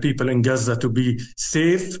Palestinian people in Gaza to be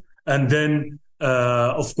safe. And then,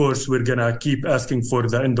 of course, we're going to keep asking for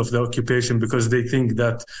the end of the occupation, because they think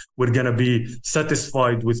that we're going to be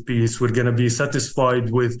satisfied with peace. We're going to be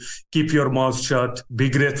satisfied with keep your mouth shut, be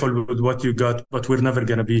grateful with what you got, but we're never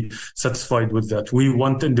going to be satisfied with that. We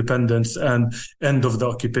want independence and end of the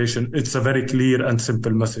occupation. It's a very clear and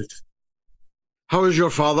simple message. How is your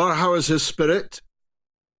father? How is his spirit?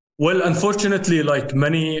 Well, unfortunately, like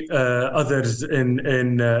many others in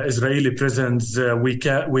Israeli prisons, we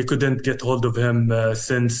couldn't get hold of him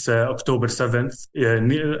since October 7th.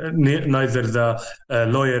 Neither the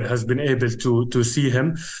lawyer has been able to see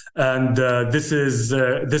him, and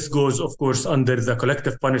this goes, of course, under the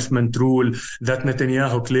collective punishment rule that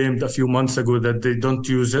Netanyahu claimed a few months ago that they don't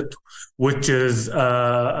use it, which is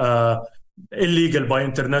illegal by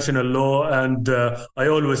international law. And I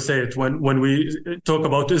always say it when we talk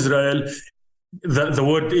about Israel, the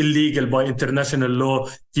word illegal by international law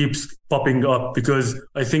keeps popping up, because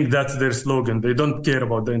I think that's their slogan. They don't care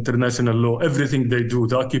about the international law. Everything they do,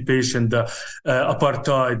 the occupation, the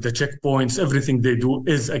apartheid, the checkpoints, everything they do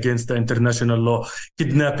is against the international law,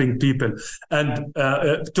 kidnapping people. And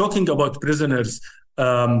talking about prisoners,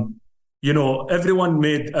 everyone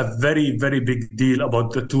made a very, very big deal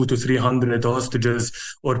about the 200 to 300 hostages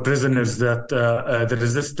or prisoners that the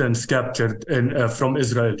resistance captured from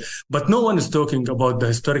Israel. But no one is talking about the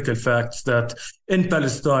historical facts that in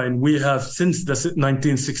Palestine, we have, since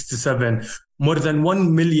 1967, more than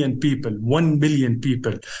 1 million people,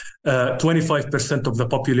 25% of the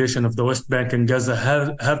population of the West Bank and Gaza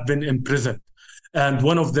have been imprisoned. And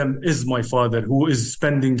one of them is my father, who is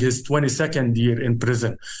spending his 22nd year in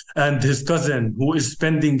prison, and his cousin, who is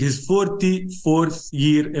spending his 44th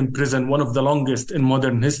year in prison, one of the longest in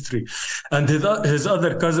modern history. And his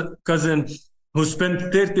other cousin who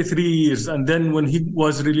spent 33 years. And then when he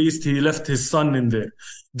was released, he left his son in there,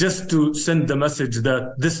 just to send the message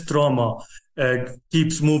that this trauma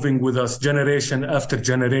keeps moving with us generation after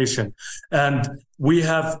generation. And we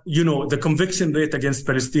have, the conviction rate against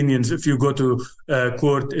Palestinians, if you go to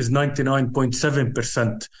court, is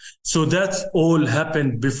 99.7%. So that's all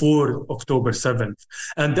happened before October 7th.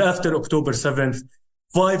 And after October 7th,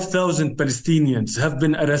 5,000 Palestinians have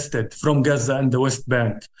been arrested from Gaza and the West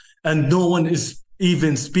Bank, and no one is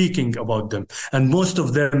even speaking about them. And most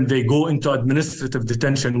of them, they go into administrative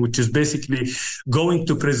detention, which is basically going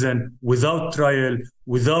to prison without trial,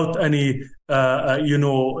 without any,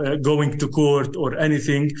 going to court or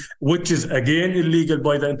anything, which is again illegal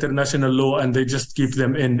by the international law, and they just keep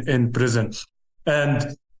them in prison.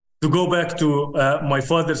 And to go back to my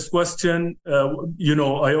father's question,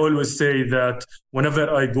 I always say that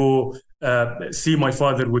whenever I go see my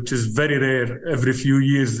father, which is very rare, every few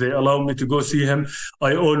years they allow me to go see him,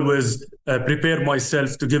 I always prepare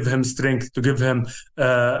myself to give him strength, to give him,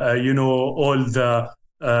 all the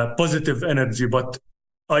positive energy. But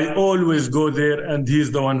I always go there, and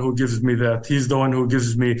he's the one who gives me that. He's the one who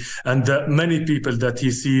gives me, and the many people that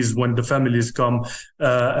he sees when the families come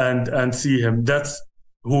and see him. That's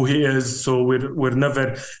who he is. So we're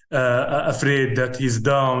never afraid that he's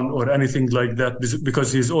down or anything like that,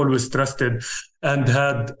 because he's always trusted and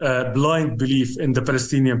had blind belief in the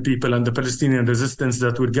Palestinian people and the Palestinian resistance,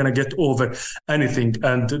 that we're going to get over anything.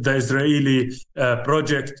 And the Israeli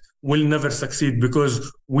project will never succeed,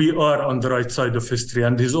 because we are on the right side of history.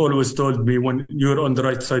 And he's always told me, when you're on the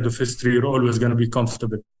right side of history, you're always going to be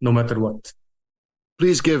comfortable, no matter what.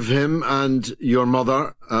 Please give him and your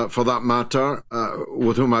mother, for that matter,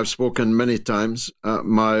 with whom I've spoken many times,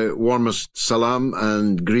 my warmest salam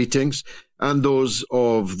and greetings, and those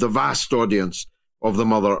of the vast audience of the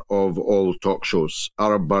mother of all talk shows.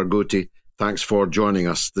 Arab Barghouti, thanks for joining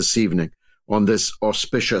us this evening on this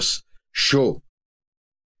auspicious show.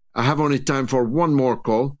 I have only time for one more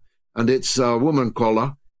call, and it's a woman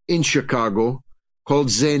caller in Chicago called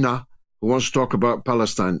Zaina, who wants to talk about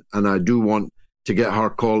Palestine, and I do want to get her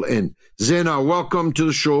call in. Zaina, welcome to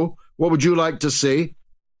the show. What would you like to say?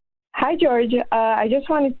 Hi, George. I just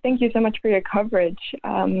wanted to thank you so much for your coverage.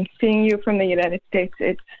 Seeing you from the United States,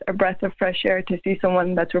 it's a breath of fresh air to see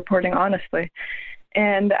someone that's reporting honestly.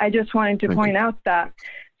 And I just wanted to point out that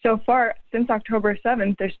so far, since October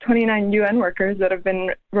 7th, there's 29 UN workers that have been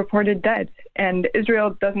reported dead, and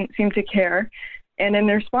Israel doesn't seem to care. And in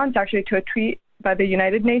response, actually, to a tweet by the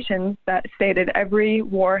United Nations that stated every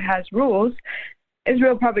war has rules,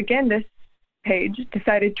 Israel propagandist page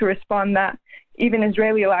decided to respond that even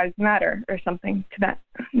Israeli lives matter, or something to that.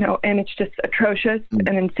 And it's just atrocious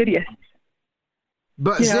and insidious.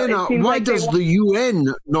 But Zaina, why does the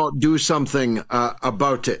UN not do something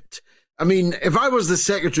about it? I mean, if I was the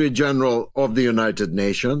Secretary General of the United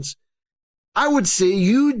Nations, I would say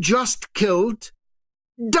you just killed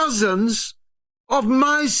dozens of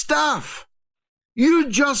my staff. You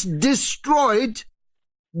just destroyed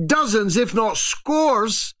dozens, if not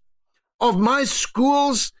scores, of my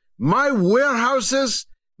schools, my warehouses,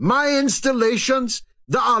 my installations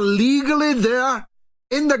that are legally there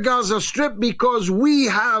in the Gaza Strip, because we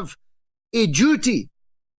have a duty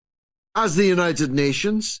as the United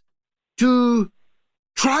Nations to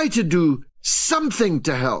try to do something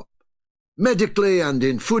to help medically and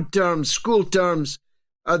in food terms, school terms,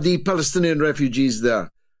 the Palestinian refugees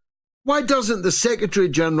there. Why doesn't the Secretary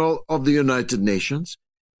General of the United Nations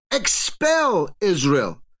expel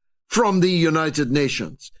Israel from the United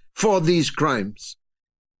Nations for these crimes?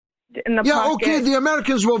 Okay, the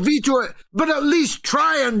Americans will veto it, but at least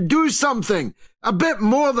try and do something, a bit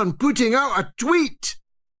more than putting out a tweet.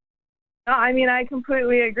 No, I mean, I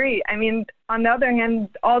completely agree. I mean, on the other hand,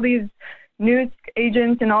 all these news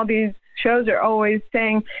agents and all these shows are always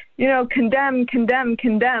saying, condemn, condemn,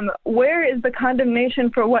 condemn. Where is the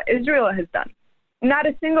condemnation for what Israel has done? Not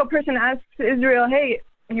a single person asks Israel, hey,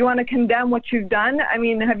 you want to condemn what you've done. I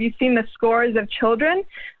mean, have you seen the scores of children?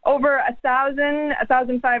 Over 1,000,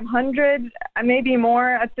 1,500, maybe more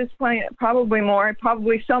at this point, probably more,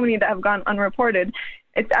 probably so many that have gone unreported.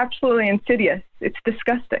 It's absolutely insidious. It's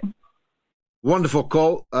disgusting. Wonderful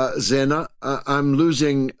call, Zena. I'm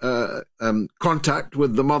losing contact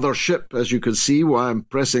with the mothership, as you can see, while I'm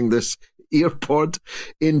pressing this earpod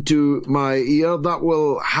into my ear. That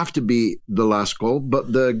will have to be the last call.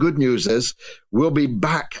 But the good news is we'll be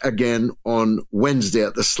back again on Wednesday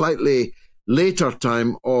at the slightly later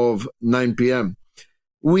time of 9 p.m.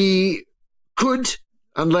 We could,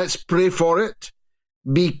 and let's pray for it,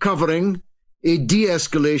 be covering a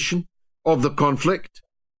de-escalation of the conflict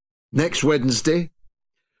next Wednesday,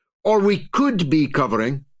 or we could be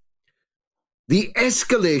covering the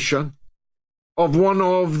escalation of one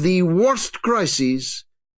of the worst crises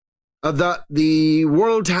that the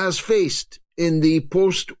world has faced in the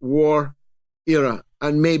post-war era,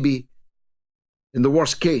 and maybe, in the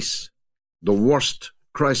worst case, the worst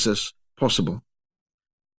crisis possible.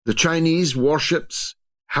 The Chinese warships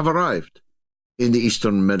have arrived in the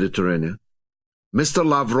Eastern Mediterranean. Mr.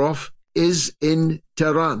 Lavrov is in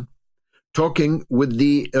Tehran, talking with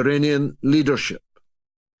the Iranian leadership.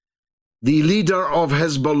 The leader of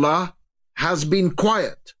Hezbollah has been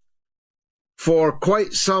quiet for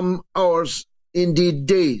quite some hours, indeed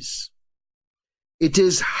days. It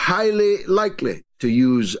is highly likely, to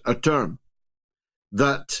use a term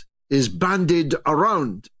that is bandied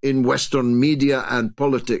around in Western media and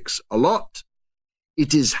politics a lot,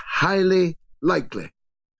 it is highly likely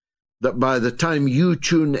that by the time you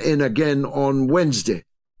tune in again on Wednesday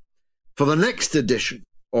for the next edition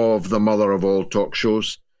of the Mother of All Talk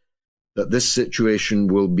Shows, that this situation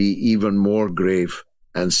will be even more grave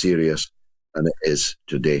and serious than it is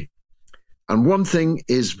today. And one thing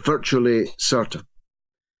is virtually certain.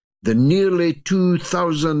 The nearly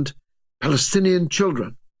 2,000 Palestinian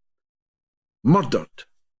children murdered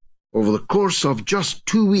over the course of just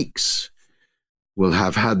 2 weeks will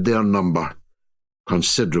have had their number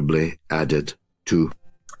considerably added to.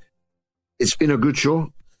 It's been a good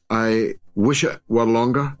show. I wish it were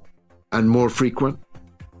longer and more frequent,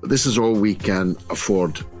 but this is all we can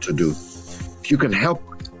afford to do. If you can help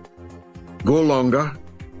it, go longer,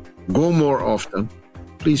 go more often,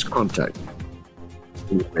 please contact me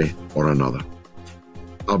one way or another.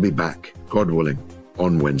 I'll be back, God willing,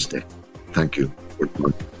 on Wednesday. Thank you for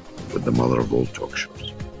joining with the Mother of All Talk Shows.